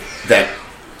COVID, that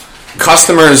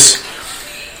customers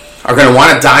are going to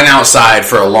want to dine outside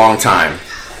for a long time.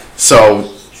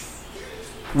 So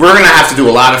we're going to have to do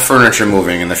a lot of furniture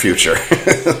moving in the future.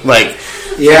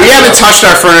 We haven't touched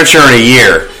our furniture in a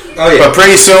year. Oh, yeah. But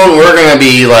pretty soon we're going to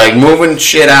be like moving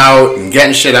shit out and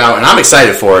getting shit out, and I'm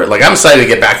excited for it. Like, I'm excited to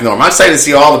get back to normal. I'm excited to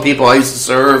see all the people I used to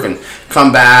serve and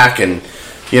come back, and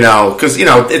because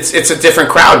it's a different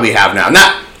crowd we have now.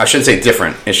 I shouldn't say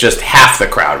different. It's just half the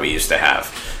crowd we used to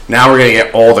have. Now we're going to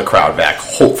get all the crowd back.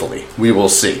 Hopefully, we will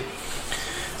see.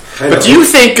 But do you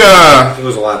think? It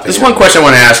was a lot. There's one question I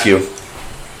want to ask you.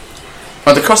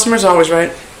 Are the customers always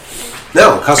right?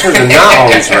 No, customers are not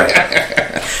always right.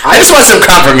 I just want some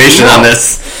confirmation on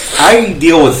this. I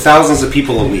deal with thousands of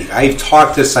people a week. I've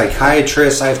talked to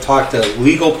psychiatrists. I've talked to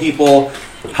legal people,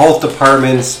 health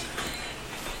departments.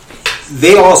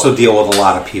 They also deal with a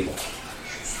lot of people.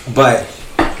 But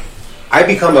I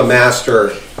become a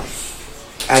master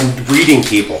at reading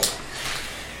people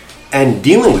and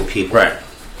dealing with people. Right.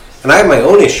 And I have my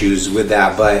own issues with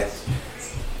that, but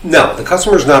no, the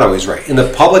customer's not always right. In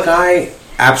the public eye,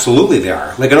 absolutely they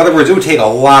are. Like, in other words, it would take a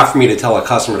lot for me to tell a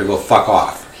customer to go fuck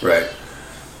off. Right.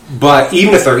 But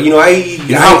even if they're, You know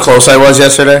how close I was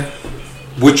yesterday?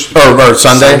 Which? Or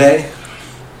Sunday?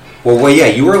 Well, yeah,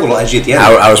 you were a little edgy at the end.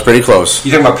 I was pretty close.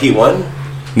 You talking about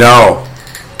P1? No.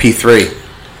 P3.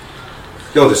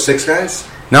 Yo, the 6 guys?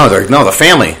 No, the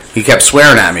family. He kept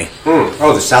swearing at me.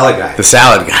 Oh, the salad guy. The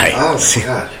salad guy. Oh, my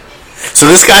God. So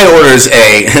this guy orders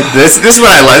this is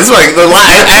what I love. This is like the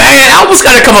line. I almost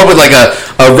got to come up with like a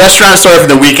restaurant story for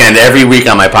the weekend every week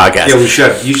on my podcast. Yeah, we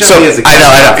should. You should. So, I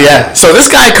know. Yeah. So this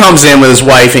guy comes in with his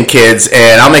wife and kids,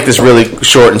 and I'll make this really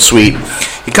short and sweet.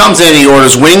 He comes in, he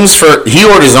orders wings he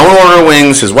ordered his own order of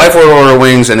wings, his wife ordered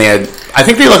wings, and I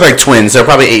think they look like twins. They're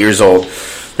probably 8 years old.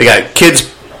 They got kids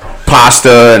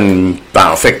pasta and,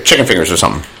 I don't know, chicken fingers or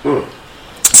something.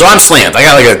 So I'm slammed. I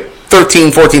got like a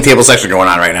 13, 14 table section going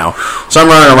on right now. So I'm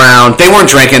running around. They weren't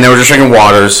drinking. They were just drinking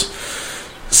waters.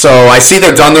 So I see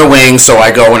they're done their wings, so I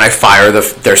go and I fire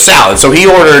their salad. So he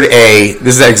ordered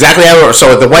this is exactly how it ordered.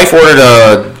 So the wife ordered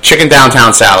a chicken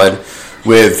downtown salad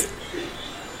with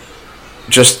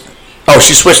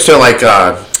she switched to like,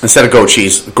 instead of goat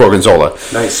cheese, gorgonzola.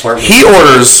 Nice, smart. He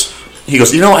goes,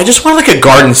 I just want like a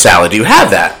garden salad. Do you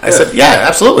have that? I said, yeah,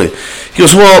 absolutely. He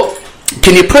goes, well,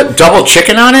 can you put double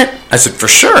chicken on it? I said, for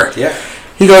sure. Yeah.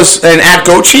 He goes, and add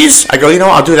goat cheese? I go,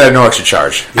 I'll do that at no extra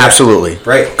charge. Yeah. Absolutely.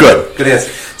 Right. Good. Good answer.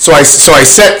 So I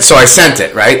sent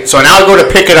it, right? So now I go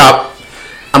to pick it up.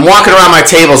 I'm walking around my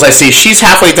tables. I see she's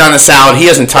halfway done the salad. He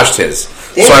hasn't touched his.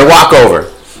 Yeah. So I walk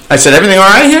over. I said, everything all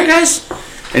right here, guys?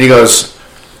 And he goes,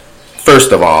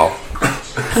 first of all,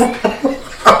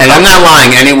 and I'm not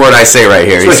lying any word I say right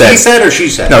here. So he said or she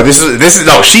said? No, this is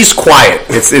no, she's quiet.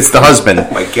 It's the husband. Oh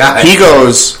my God. He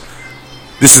goes,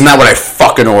 this is not what I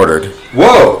fucking ordered.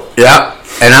 Whoa. Yeah.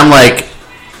 And I'm like,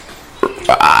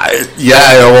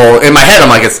 well, in my head I'm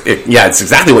like, it's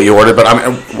exactly what you ordered, but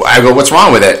I go, what's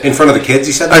wrong with it? In front of the kids,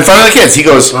 he said that? In front of the kids. He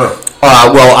goes,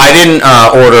 well, I didn't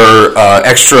order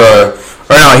extra,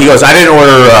 or no, he goes, I didn't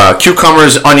order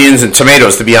cucumbers, onions, and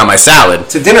tomatoes to be on my salad.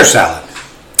 It's a dinner salad.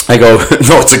 I go,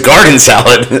 no, it's a garden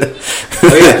salad.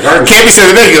 Oh, yeah, garden. Can't be said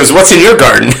to me. He goes, what's in your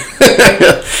garden?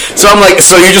 So I'm like,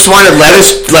 so you just wanted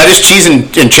lettuce, cheese, and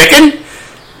chicken?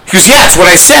 He goes, yeah, that's what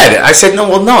I said. I said,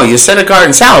 no, you said a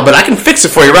garden salad, but I can fix it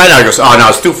for you right now. He goes, oh, no,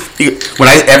 it's too...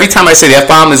 every time I say the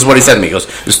F-bomb, this is what he said to me. He goes,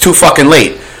 it's too fucking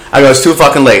late. I go, it's too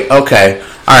fucking late. Okay.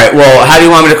 All right, well, how do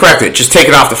you want me to correct it? Just take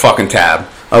it off the fucking tab.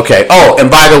 Okay. Oh,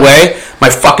 and by the way, my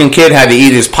fucking kid had to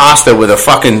eat his pasta with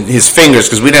his fingers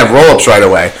because we didn't have roll-ups right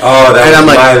away. Oh, that was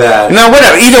my bad. No,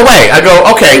 whatever. Either way, I go,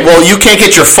 okay, well, you can't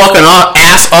get your fucking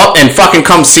ass up and fucking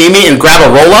come see me and grab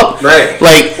a roll-up? Right.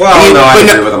 Like, well, I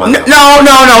agree with him on that. No.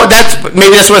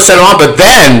 Maybe that's what set him on, but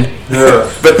then... Yeah.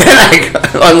 But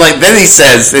then he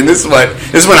says, and this is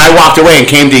when I walked away and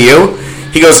came to you.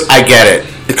 He goes, I get it,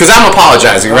 because I'm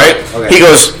apologizing, right? Okay. He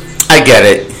goes, I get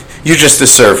it. You're just a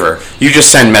server. You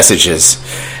just send messages,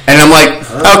 and I'm like,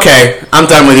 okay, I'm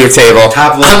done with your table.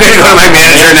 I'm gonna go to my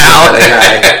manager now.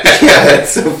 Yeah,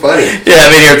 that's so funny. Yeah,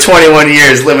 I've been here 21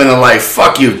 years, living the life.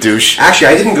 Fuck you, douche. Actually,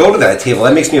 I didn't go to that table.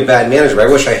 That makes me a bad manager. But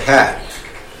I wish I had.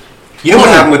 You know what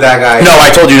happened with that guy? No,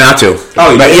 I told you not to.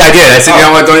 Oh, you did? Yeah, I did. I said, you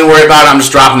know what? Don't even worry about it. I'm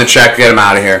just dropping the check. Get him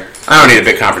out of here. I don't need a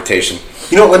big confrontation.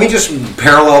 You know, let me just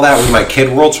parallel that with my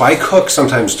kid world. So I cook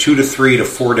sometimes 2 to 3 to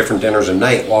 4 different dinners a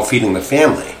night while feeding the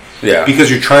family. Yeah. Because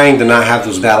you're trying to not have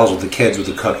those battles with the kids with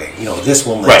the cooking. You know, this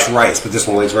one likes rice, but this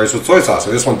one likes rice with soy sauce.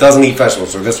 Or this one doesn't eat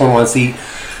vegetables. Or this one wants to eat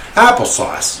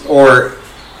applesauce. Or,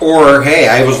 hey,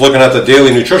 I was looking at the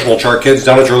daily nutritional chart, kids,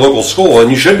 down at your local school,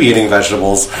 and you should be eating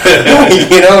vegetables.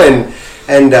 You know,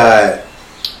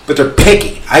 but they're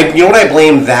picky. You know what I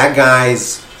blame that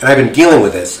guy's, and I've been dealing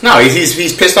with this. No,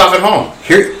 he's pissed off at home.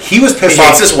 He was pissed off.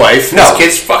 He hates his wife. No. His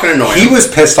kid's fucking annoying. He was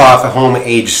pissed off at home at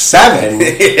age 7,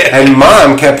 and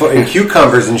Mom kept putting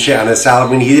cucumbers and shit on his salad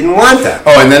when he didn't want them.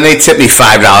 Oh, and then they tipped me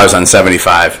 $5 on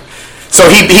 75. So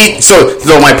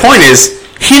so my point is,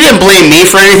 he didn't blame me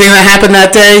for anything that happened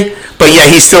that day, but yeah,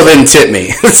 he still didn't tip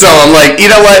me. So I'm like, you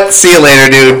know what? See you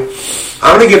later, dude.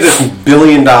 I'm going to give this $1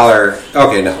 billion,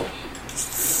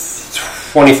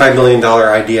 $25 million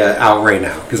idea out right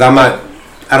now, because I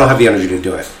don't have the energy to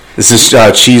do it. This is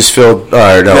cheese-filled,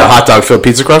 hot dog-filled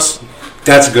pizza crust?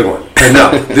 That's a good one. But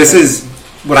no, this is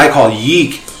what I call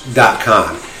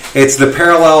Yeek.com. It's the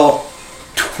parallel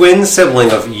twin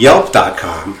sibling of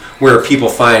Yelp.com, where people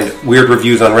find weird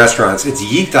reviews on restaurants. It's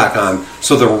Yeek.com,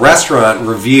 so the restaurant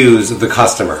reviews the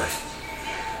customer.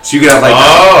 So you could have a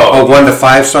 1 to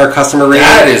 5 star customer rating.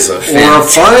 That is a or a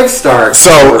 5-star.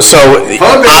 So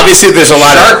obviously there's a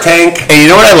lot Shark Tank. And you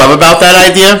know what I love about that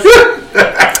idea?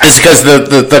 Is because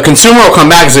the consumer will come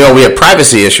back and say, oh, we have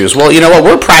privacy issues. Well, you know what?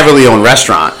 We're a privately owned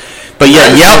restaurant. But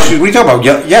yet Yelp... What are you talking about?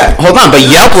 Yeah. Hold on, but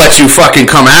Yelp lets you fucking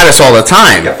come at us all the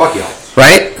time. Yeah, fuck Yelp.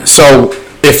 Right? So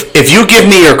if you give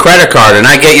me your credit card and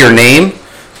I get your name,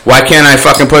 why can't I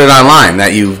fucking put it online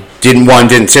that you...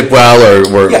 didn't tip well or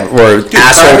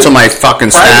asshole to my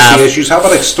fucking staff. Privacy issues. How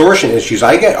about extortion issues?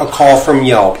 I get a call from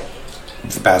Yelp for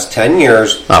the past 10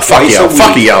 years.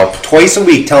 Fuck Yelp. Twice a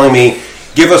week telling me,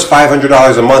 give us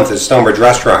 $500 a month at Stonebridge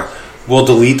Restaurant. We'll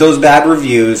delete those bad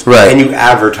reviews and you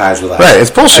advertise with us. Right,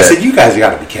 it's bullshit. I said, you guys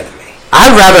got to be kidding me.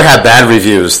 I'd rather have bad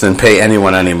reviews than pay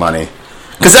anyone any money.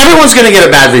 Because everyone's going to get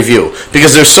a bad review.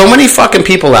 Because there's so many fucking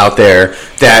people out there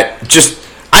that just...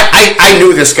 I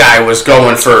knew this guy was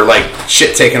going for, like,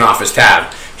 shit taken off his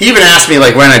tab. He even asked me,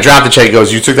 like, when I dropped the check, he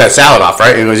goes, you took that salad off,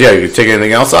 right? And he goes, yeah, you take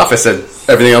anything else off? I said,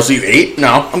 everything else you ate?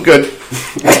 No, I'm good.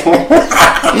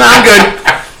 No, I'm good.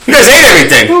 You guys ate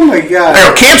everything. Oh, my God. I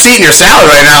go, Camp's eating your salad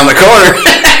right now in the corner.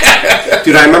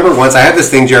 Dude, I remember once, I had this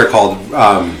thing, Jared, called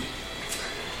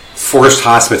forced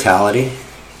hospitality.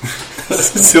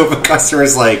 So if a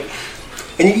customer's like...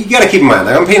 And you got to keep in mind,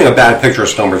 like, I'm painting a bad picture of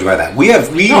Stonebridge by that. We're awesome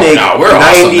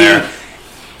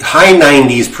high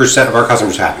 90% of our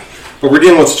customers happy. But we're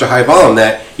dealing with such a high volume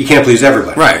that you can't please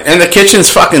everybody. Right. And the kitchen's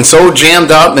fucking so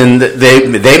jammed up and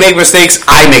they make mistakes.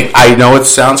 I know it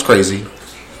sounds crazy,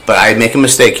 but I make a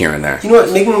mistake here and there. You know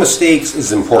what? Making mistakes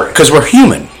is important. Because we're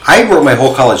human. I wrote my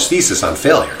whole college thesis on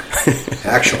failure,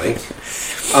 actually.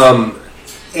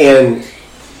 And...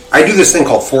 I do this thing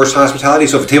called forced hospitality.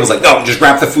 So if the table's like, no, just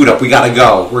wrap the food up. We got to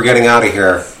go. We're getting out of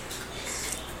here.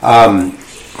 Well,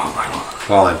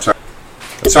 I'm sorry.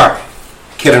 Sorry.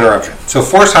 Kid interruption. So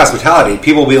forced hospitality,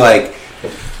 people will be like,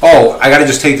 oh, I got to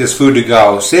just take this food to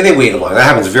go. Say they wait a long. That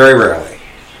happens very rarely.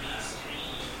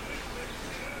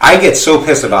 I get so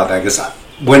pissed about that because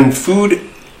when food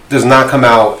does not come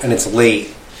out and it's late,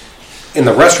 in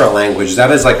the restaurant language,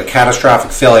 that is like a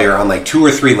catastrophic failure on like 2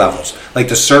 or 3 levels. Like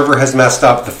the server has messed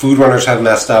up, the food runners have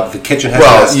messed up, the kitchen has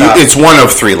messed up. It's one of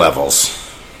 3 levels.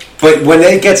 But when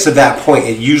it gets to that point,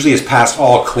 it usually is past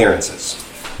all clearances.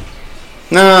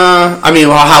 I mean,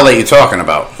 well, how late are you talking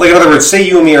about? Like in other words, say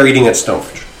you and me are eating at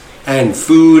Stonebridge, and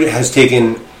food has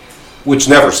taken, which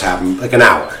never has happened, like an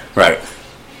hour. Right.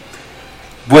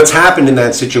 What's happened in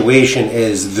that situation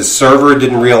is the server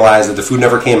didn't realize that the food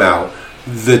never came out.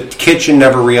 The kitchen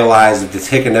never realized that the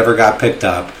ticket never got picked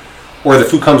up. or the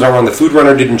food comes out wrong, the food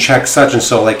runner didn't check such and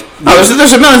so. Like,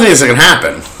 there's a million things that can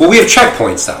happen. Well, we have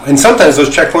checkpoints though, and sometimes those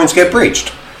checkpoints get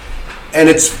breached, and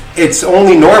it's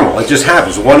only normal. It just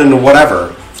happens, one in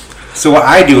whatever. So what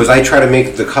I do is I try to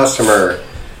make the customer,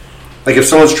 like if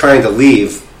someone's trying to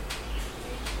leave,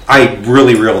 I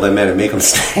really reel them in and make them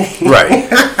stay. Right.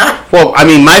 Well, I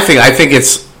mean, I think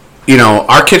it's,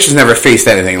 our kitchen's never faced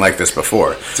anything like this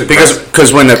before.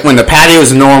 Because when the patio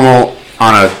is normal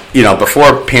on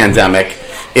before pandemic,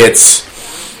 it's,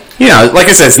 like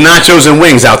I said, it's nachos and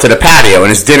wings out to the patio,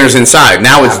 and it's dinners inside.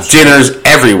 Now it's dinners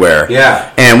everywhere.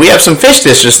 Yeah. And we have some fish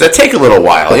dishes that take a little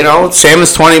while.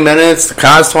 Salmon's 20 minutes, the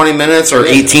cod's 20 minutes, or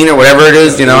 18 or whatever it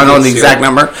is. I don't know the exact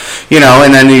number.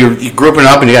 And then you group it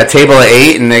up, and you got a table of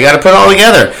 8, and they got to put it all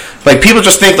together. Like, people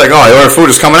just think, like, the order food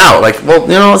is coming out. Like,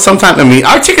 well, sometimes,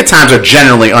 our ticket times are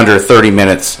generally under 30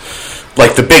 minutes,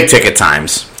 like the big ticket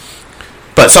times.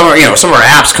 But some of our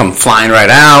apps come flying right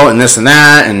out, and this and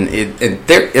that, and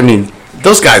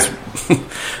those guys.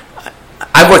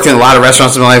 I've worked in a lot of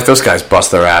restaurants in my life. Those guys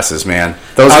bust their asses, man.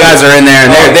 Those guys are in there,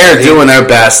 and they're doing their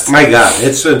best. My God,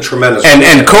 it's a tremendous.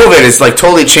 And COVID has like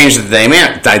totally changed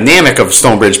the dynamic of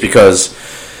Stonebridge because,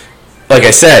 like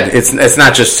I said, it's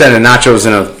not just sending nachos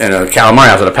in a calamari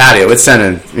out to the patio. It's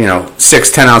sending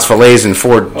 6 10-ounce fillets and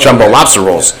 4 jumbo lobster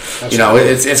rolls.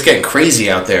 It's getting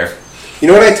crazy out there. You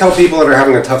know what I tell people that are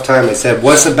having a tough time? I said,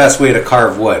 what's the best way to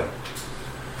carve wood?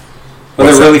 When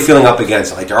they're really feeling up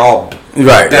against it. Like, they're all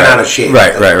bent out of shape.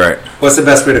 Right. What's the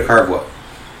best way to carve wood?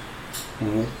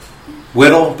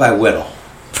 Whittle by whittle.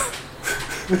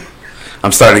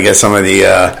 I'm starting to get some of the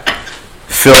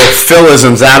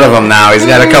Philisms out of him now. He's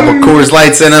got a couple Coors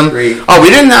Lights in him. Great. Oh,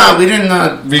 we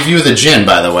didn't review the gin,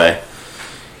 by the way.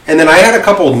 And then I had a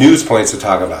couple news points to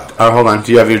talk about. Oh, hold on.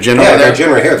 Do you have your gin over there? there? Yeah, gin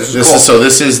right here. This is cool.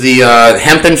 This is the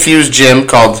hemp-infused gin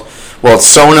called, it's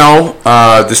Sono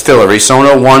Distillery.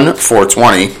 Sono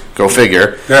 1-420. Go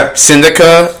figure. Yeah.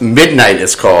 Syndica Midnight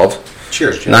is called.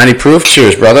 Cheers, Jim. 90 proof.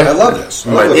 Cheers, brother. I love this.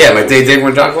 My Day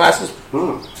Digger Dog glasses.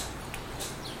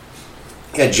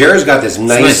 Yeah, Jared's got this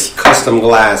nice custom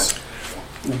glass,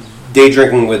 day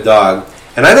drinking with dog.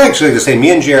 And I'd actually like to say,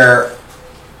 me and Jared,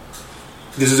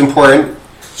 this is important,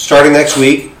 starting next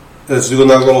week, let's do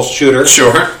another little shooter.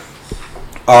 Sure.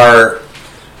 Are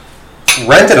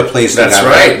rented a place together. That's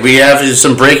right. We have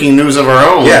some breaking news of our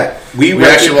own. Yeah. We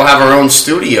actually will have our own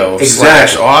studio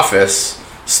 / office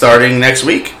starting next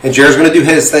week. And Jared's going to do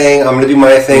his thing. I'm going to do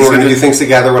my thing. We're going to do things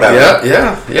together, whatever.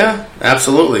 Yeah.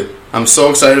 Absolutely. I'm so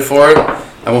excited for it.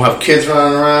 I won't have kids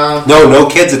running around. No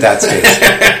kids at that stage.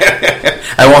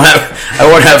 I won't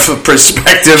have a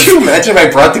prospective. Can you imagine if I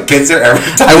brought the kids there every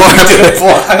time? I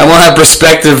won't have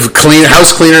prospective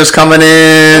house cleaners coming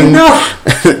in. No.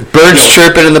 Birds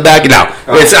chirping in the back. No,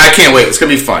 I can't wait. It's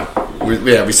gonna be fun.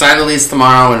 We sign the lease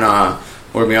tomorrow, and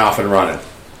we're gonna be off and running.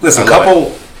 Listen, can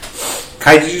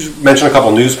I just mention a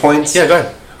couple news points? Yeah, go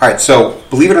ahead. All right, so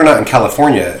believe it or not, in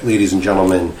California, ladies and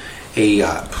gentlemen, a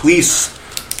police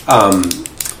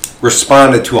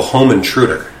responded to a home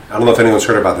intruder. I don't know if anyone's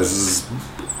heard about this. This is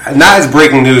not as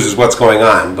breaking news as what's going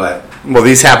on, but... Well,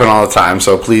 these happen all the time,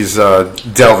 so please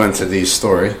delve into these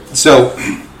stories. So,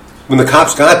 when the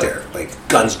cops got there, like,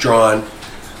 guns drawn,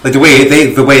 like, the way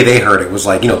they heard it was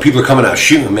like, people are coming out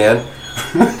shooting, man.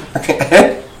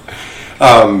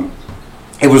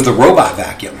 It was the robot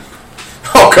vacuum.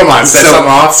 Oh, come on, set something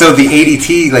off. So the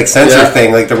ADT, sensor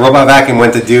thing, the robot vacuum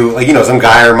went to do, some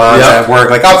guy or mom's at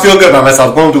work, I'll feel good about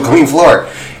myself, going to a clean floor.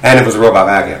 And it was a robot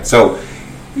vacuum. So,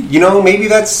 maybe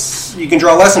you can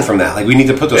draw a lesson from that. We need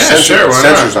to put those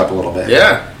sensors up a little bit.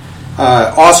 Yeah.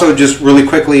 Also, just really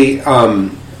quickly, I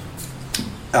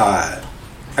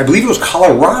believe it was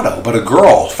Colorado, but a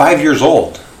girl, 5 years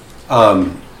old,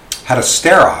 had a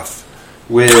stare-off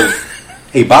with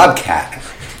a bobcat.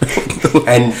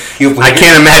 And I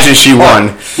can't imagine she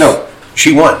won. No,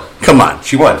 she won. Come on.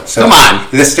 She won. So come on.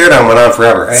 This stare down went on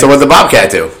forever. Right? So what did the bobcat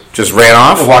do? Just ran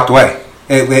off? It walked away.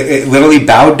 It literally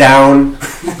bowed down.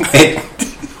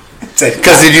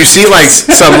 Because did you see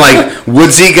some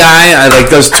woodsy guy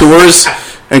does tours,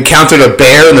 encountered a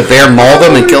bear and the bear mauled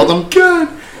him and killed him? God.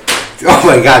 Oh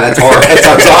my God, that's horrible. That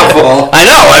sounds awful. I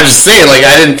know. I was just saying,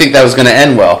 I didn't think that was going to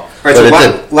end well. All right, so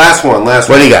last one. What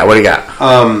do you got?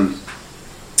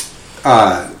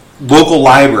 Local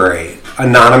library,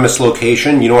 anonymous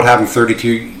location. You know what happened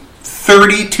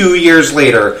 32 years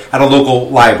later at a local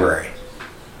library?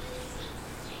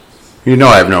 I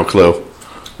have no clue.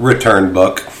 Return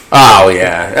book. Oh,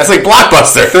 yeah. That's like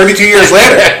Blockbuster. 32 years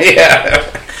later. Yeah.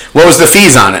 What was the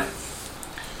fees on it?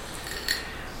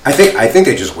 I think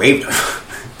they just waived it.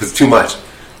 It was too much.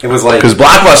 It was because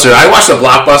Blockbuster. I watched the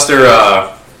Blockbuster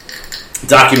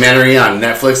documentary on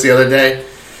Netflix the other day.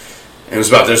 It was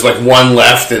about there's like one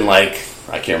left in like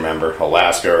I can't remember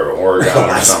Alaska or Oregon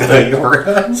or something.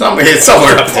 It's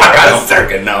somewhere up there. I don't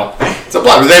fucking know. It's a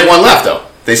block. They have one left though.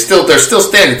 They're still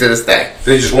standing to this day.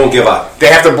 They just won't give up. They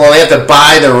have to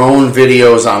buy their own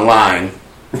videos online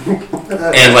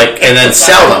and then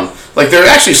sell them. Like they're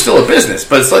actually still a business,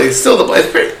 but it's still it's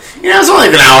pretty. It's only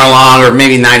like an hour long or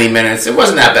maybe 90 minutes. It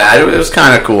wasn't that bad. It was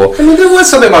kind of cool. I mean, there was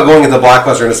something about going into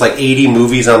Blockbuster and it's like 80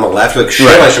 movies on the left. You're like, shit,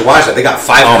 right. I should watch that. They got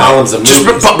 5 columns of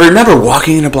movies. Just remember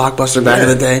walking into Blockbuster back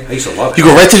in the day? I used to love it. You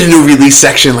go right to the new release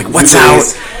section, like, what's out?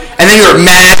 And then you're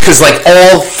mad because, like,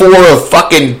 all 4 of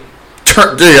fucking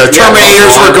Terminators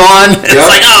were gone. Yep. It's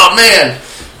like, oh, man.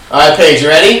 All right, Paige, you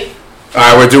ready? All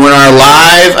right, we're doing our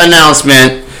live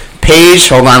announcement. Paige,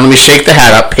 hold on, let me shake the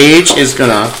hat up. Paige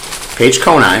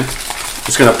Conine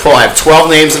is going to pull. I have 12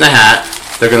 names in a hat.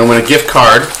 They're going to win a gift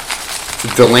card to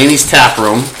Delaney's Tap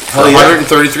Room for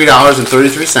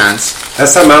 $133.33.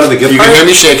 That's the amount of the gift card? You can hear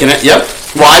me shaking it. Yep.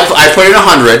 Well, I put it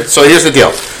 100. So here's the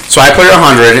deal. So I put it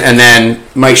 100, and then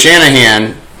Mike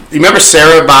Shanahan. You remember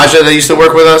Sarah Baja that used to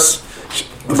work with us?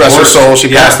 Rest her soul. She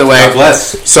passed away. God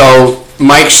bless. So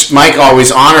Mike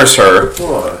always honors her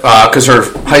because her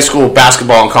high school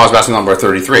basketball and college basketball number are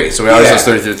 33. So we always does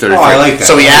 33. Oh, I like that.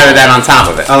 So we added that on top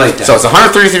of it. I like that. So it's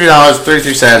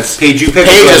 $133.33. Paige, you picked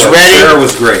Paige is ready. Sarah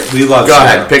was great. We love Go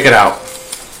Sarah. ahead, pick it out.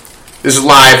 This is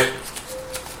live.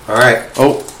 All right.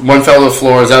 Oh, one fell to the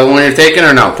floor. Is that the one you're taking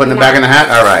or no? Putting it back in the hat?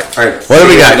 All right. What do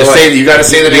we got? Just say you got to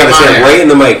say the name. You got to say it right in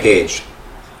the mic, Paige.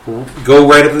 Go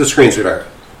right up to the screen, sweetheart.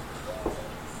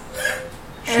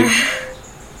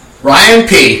 Ryan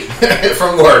P.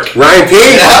 from work. Ryan P?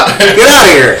 Yeah. Get out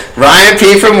of here. Ryan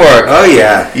P. from work. Oh,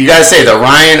 yeah. You got to say the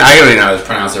Ryan, I don't even know how to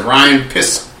pronounce it. Ryan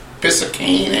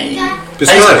Piscani.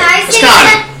 Piscani.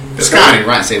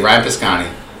 Ryan, say Ryan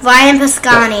Piscani. Ryan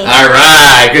Piscani. All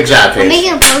right. Good job, Paige. I'm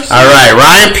making a post. All right.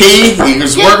 Ryan P.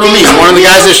 He's working with me. He's one of the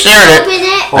guys that shared it.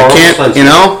 I can't,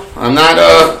 I'm not,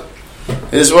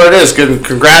 it is what it is. Good.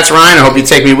 Congrats, Ryan. I hope you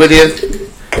take me with you.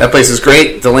 That place is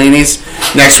great. Delaney's.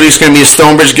 Next week's going to be a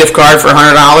Stonebridge gift card for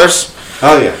 $100.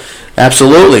 Oh, yeah.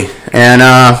 Absolutely. And,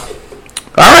 all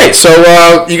right. So,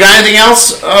 you got anything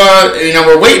else?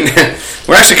 We're waiting.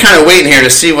 We're actually kind of waiting here to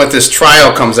see what this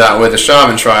trial comes out with, the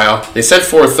Chauvin trial. They said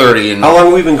 4:30. How long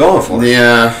have we been going for?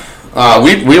 Yeah.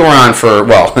 We were on for,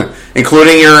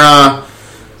 including your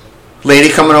lady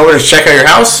coming over to check out your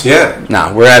house? Yeah.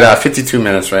 No, we're at 52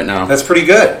 minutes right now. That's pretty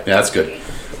good. Yeah, that's good.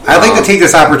 I'd like to take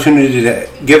this opportunity to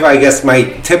give, I guess, my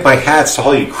hats to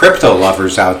all you crypto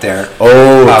lovers out there.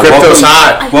 Oh, crypto's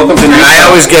hot. Welcome to I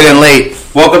always get in late.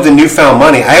 Welcome to Newfound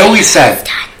Money. I always said,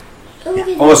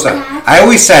 almost done. I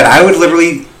always said I would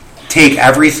literally take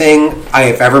everything I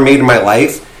have ever made in my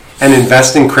life and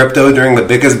invest in crypto during the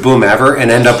biggest boom ever and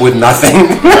end up with nothing.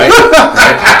 Right.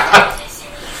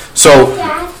 So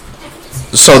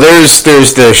there's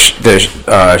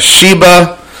the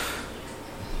Shiba.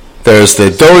 There's the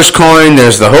Dogecoin,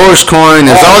 there's the Horsecoin,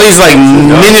 there's all these like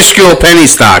minuscule penny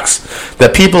stocks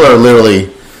that people are literally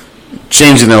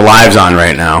changing their lives on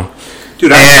right now.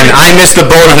 Dude, I missed the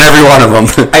boat on every one of them.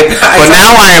 But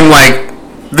now I am like,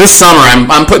 this summer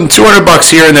I'm putting $200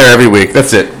 here and there every week.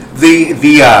 That's it. The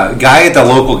guy at the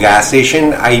local gas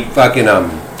station, I fucking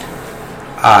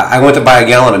I went to buy a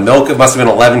gallon of milk. It must have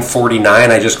been $11.49.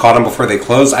 I just caught him before they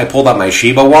closed. I pulled out my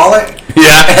Shiba wallet.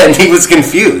 Yeah, and he was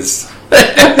confused.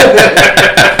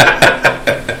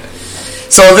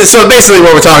 So basically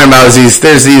what we're talking about is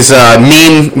there's these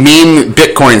meme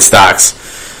Bitcoin stocks.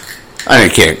 I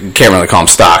can't really call them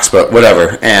stocks, but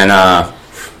whatever. And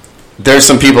there's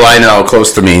some people I know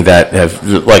close to me that have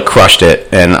like crushed it,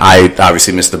 and I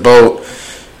obviously missed the boat.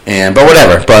 But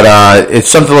whatever. But it's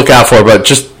something to look out for. But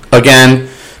just again,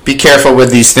 be careful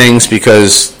with these things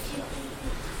because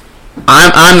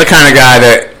I'm the kind of guy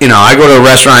that I go to a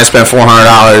restaurant, I spend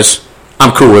 $400.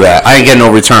 I'm cool with that. I ain't getting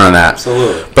no return on that.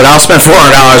 Absolutely. But I'll spend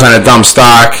 $400 on a dumb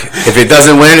stock. If it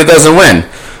doesn't win, it doesn't win.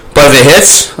 But if it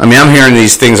hits, I'm hearing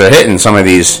these things are hitting. Some of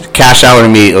these cash out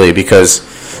immediately because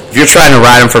if you're trying to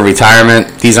ride them for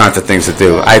retirement, these aren't the things to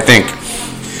do. I think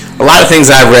a lot of things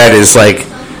I've read is like,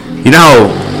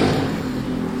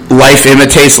 life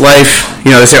imitates life.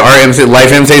 They say life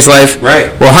imitates life.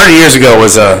 Right. Well, 100 years ago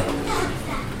was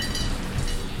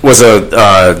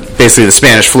basically the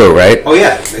Spanish flu, right? Oh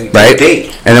yeah, right.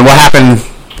 Date. And then what happened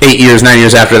 9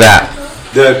 years after that?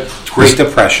 The Great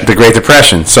Depression. The Great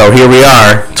Depression. So here we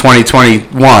are,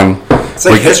 2021. It's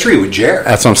like history with Jared.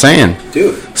 That's what I'm saying,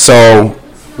 dude. So,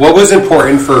 what was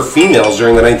important for females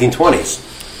during the 1920s?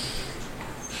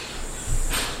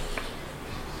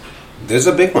 There's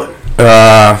a big one.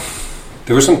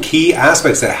 there were some key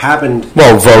aspects that happened. Well,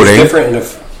 that was voting. different, and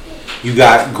if you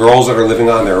got girls that are living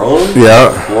on their own,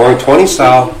 Yeah. Roaring 20s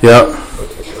style. Yep.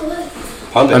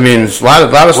 Pump it. I mean, there's a lot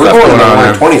of we're stuff going going to on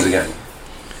Roaring there. 20s again.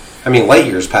 I mean, light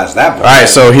years past that. All right,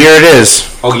 so here it is.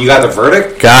 Oh, you got the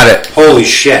verdict? Got it. Holy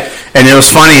shit! And it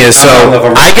was funny is so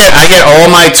I get all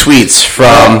my tweets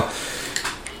from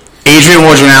Adrian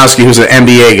Wojnarowski, who's an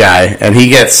NBA guy, and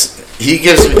he's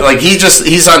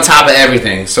on top of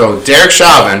everything. So Derek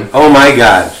Chauvin, Oh my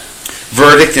god!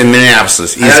 verdict in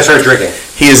Minneapolis. I gotta start drinking.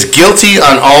 He is guilty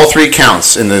on all 3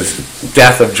 counts in the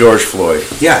death of George Floyd.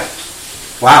 Yeah.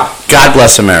 Wow. God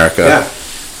bless America. Yeah.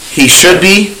 He should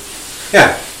be.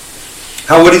 Yeah.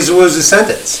 What was his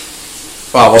sentence?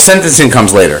 Well, sentencing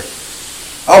comes later.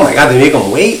 Oh my god! They make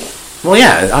him wait. Well,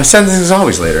 yeah, sentencing is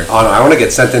always later. Oh no! I want to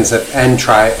get sentenced and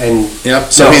try and.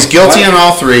 Yep. So No, he's guilty what? on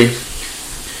all 3,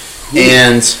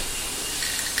 and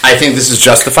I think this is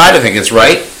justified. I think it's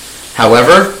right.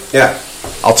 However, Yeah.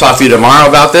 I'll talk to you tomorrow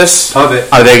about this. Pump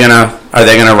it. Are they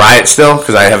gonna riot still?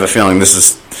 Because I have a feeling this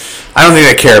is. I don't think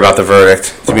they care about the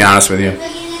verdict, to be honest with you.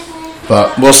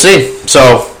 But we'll see.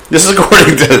 So this is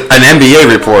according to an NBA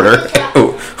reporter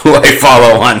who I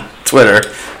follow on Twitter,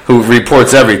 who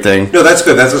reports everything. No, that's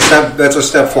good. That's a step. That's a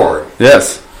step forward.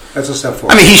 Yes. That's a step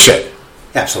forward. I mean, he should.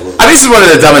 Absolutely. I mean, this is one of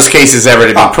the dumbest cases ever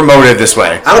to be Oh. promoted this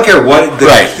way. I don't care what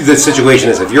Right. the situation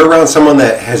is. If you're around someone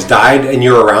that has died and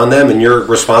you're around them and you're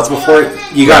responsible for it,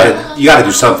 you gotta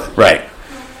do something. Right.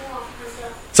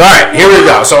 So all right, here we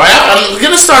go. So I'm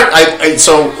gonna start. I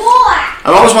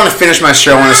always want to finish my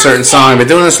show on a certain song. I've been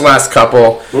doing this the last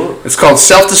couple. It's called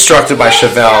 "Self-Destructed" by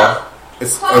Chevelle.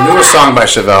 It's a newer song by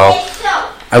Chevelle.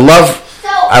 I love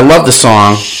the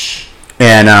song,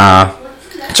 and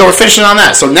so we're finishing on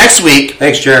that. So next week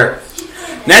Thanks, Jared.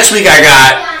 I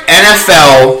got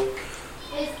NFL.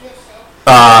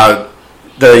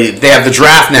 They have the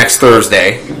draft next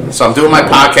Thursday, so I'm doing my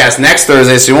podcast next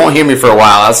Thursday. So you won't hear me for a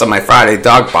while. That's on my Friday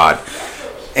dog pod,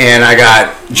 and I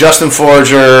got Justin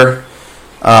Forger,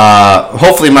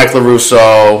 hopefully Mike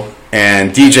LaRusso,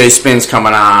 and DJ Spins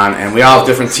coming on, and we all have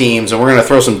different teams, and we're gonna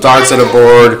throw some darts at a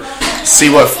board, see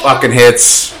what fucking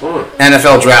hits.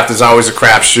 NFL draft is always a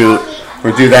crapshoot.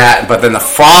 We do that, but then the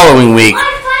following week,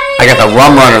 I got the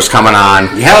Rum Runners coming on.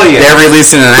 Hell yeah. They're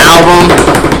releasing an album.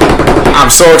 I'm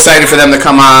so excited for them to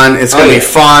come on. It's going to be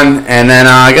fun. And then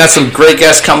I got some great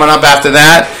guests coming up after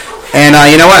that. And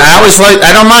you know what? I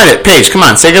don't mind it. Paige, come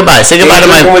on. Say goodbye. Say goodbye to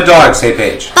Drinking my... with dogs. Say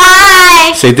Paige.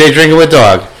 Bye. Say day drinking with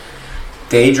dog.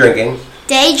 Day drinking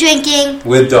Day drinking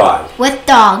with dog. with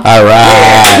dog. All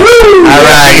right. All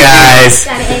right, guys.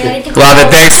 Love it.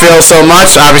 Thanks, Phil, so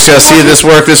much. Obviously, I'll see you this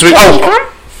work this week. Oh,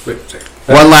 Wait a second.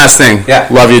 one last thing. Yeah.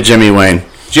 Love you, Jimmy Wayne.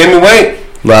 Jimmy Wayne.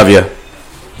 Love you.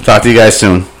 Talk to you guys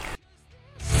soon.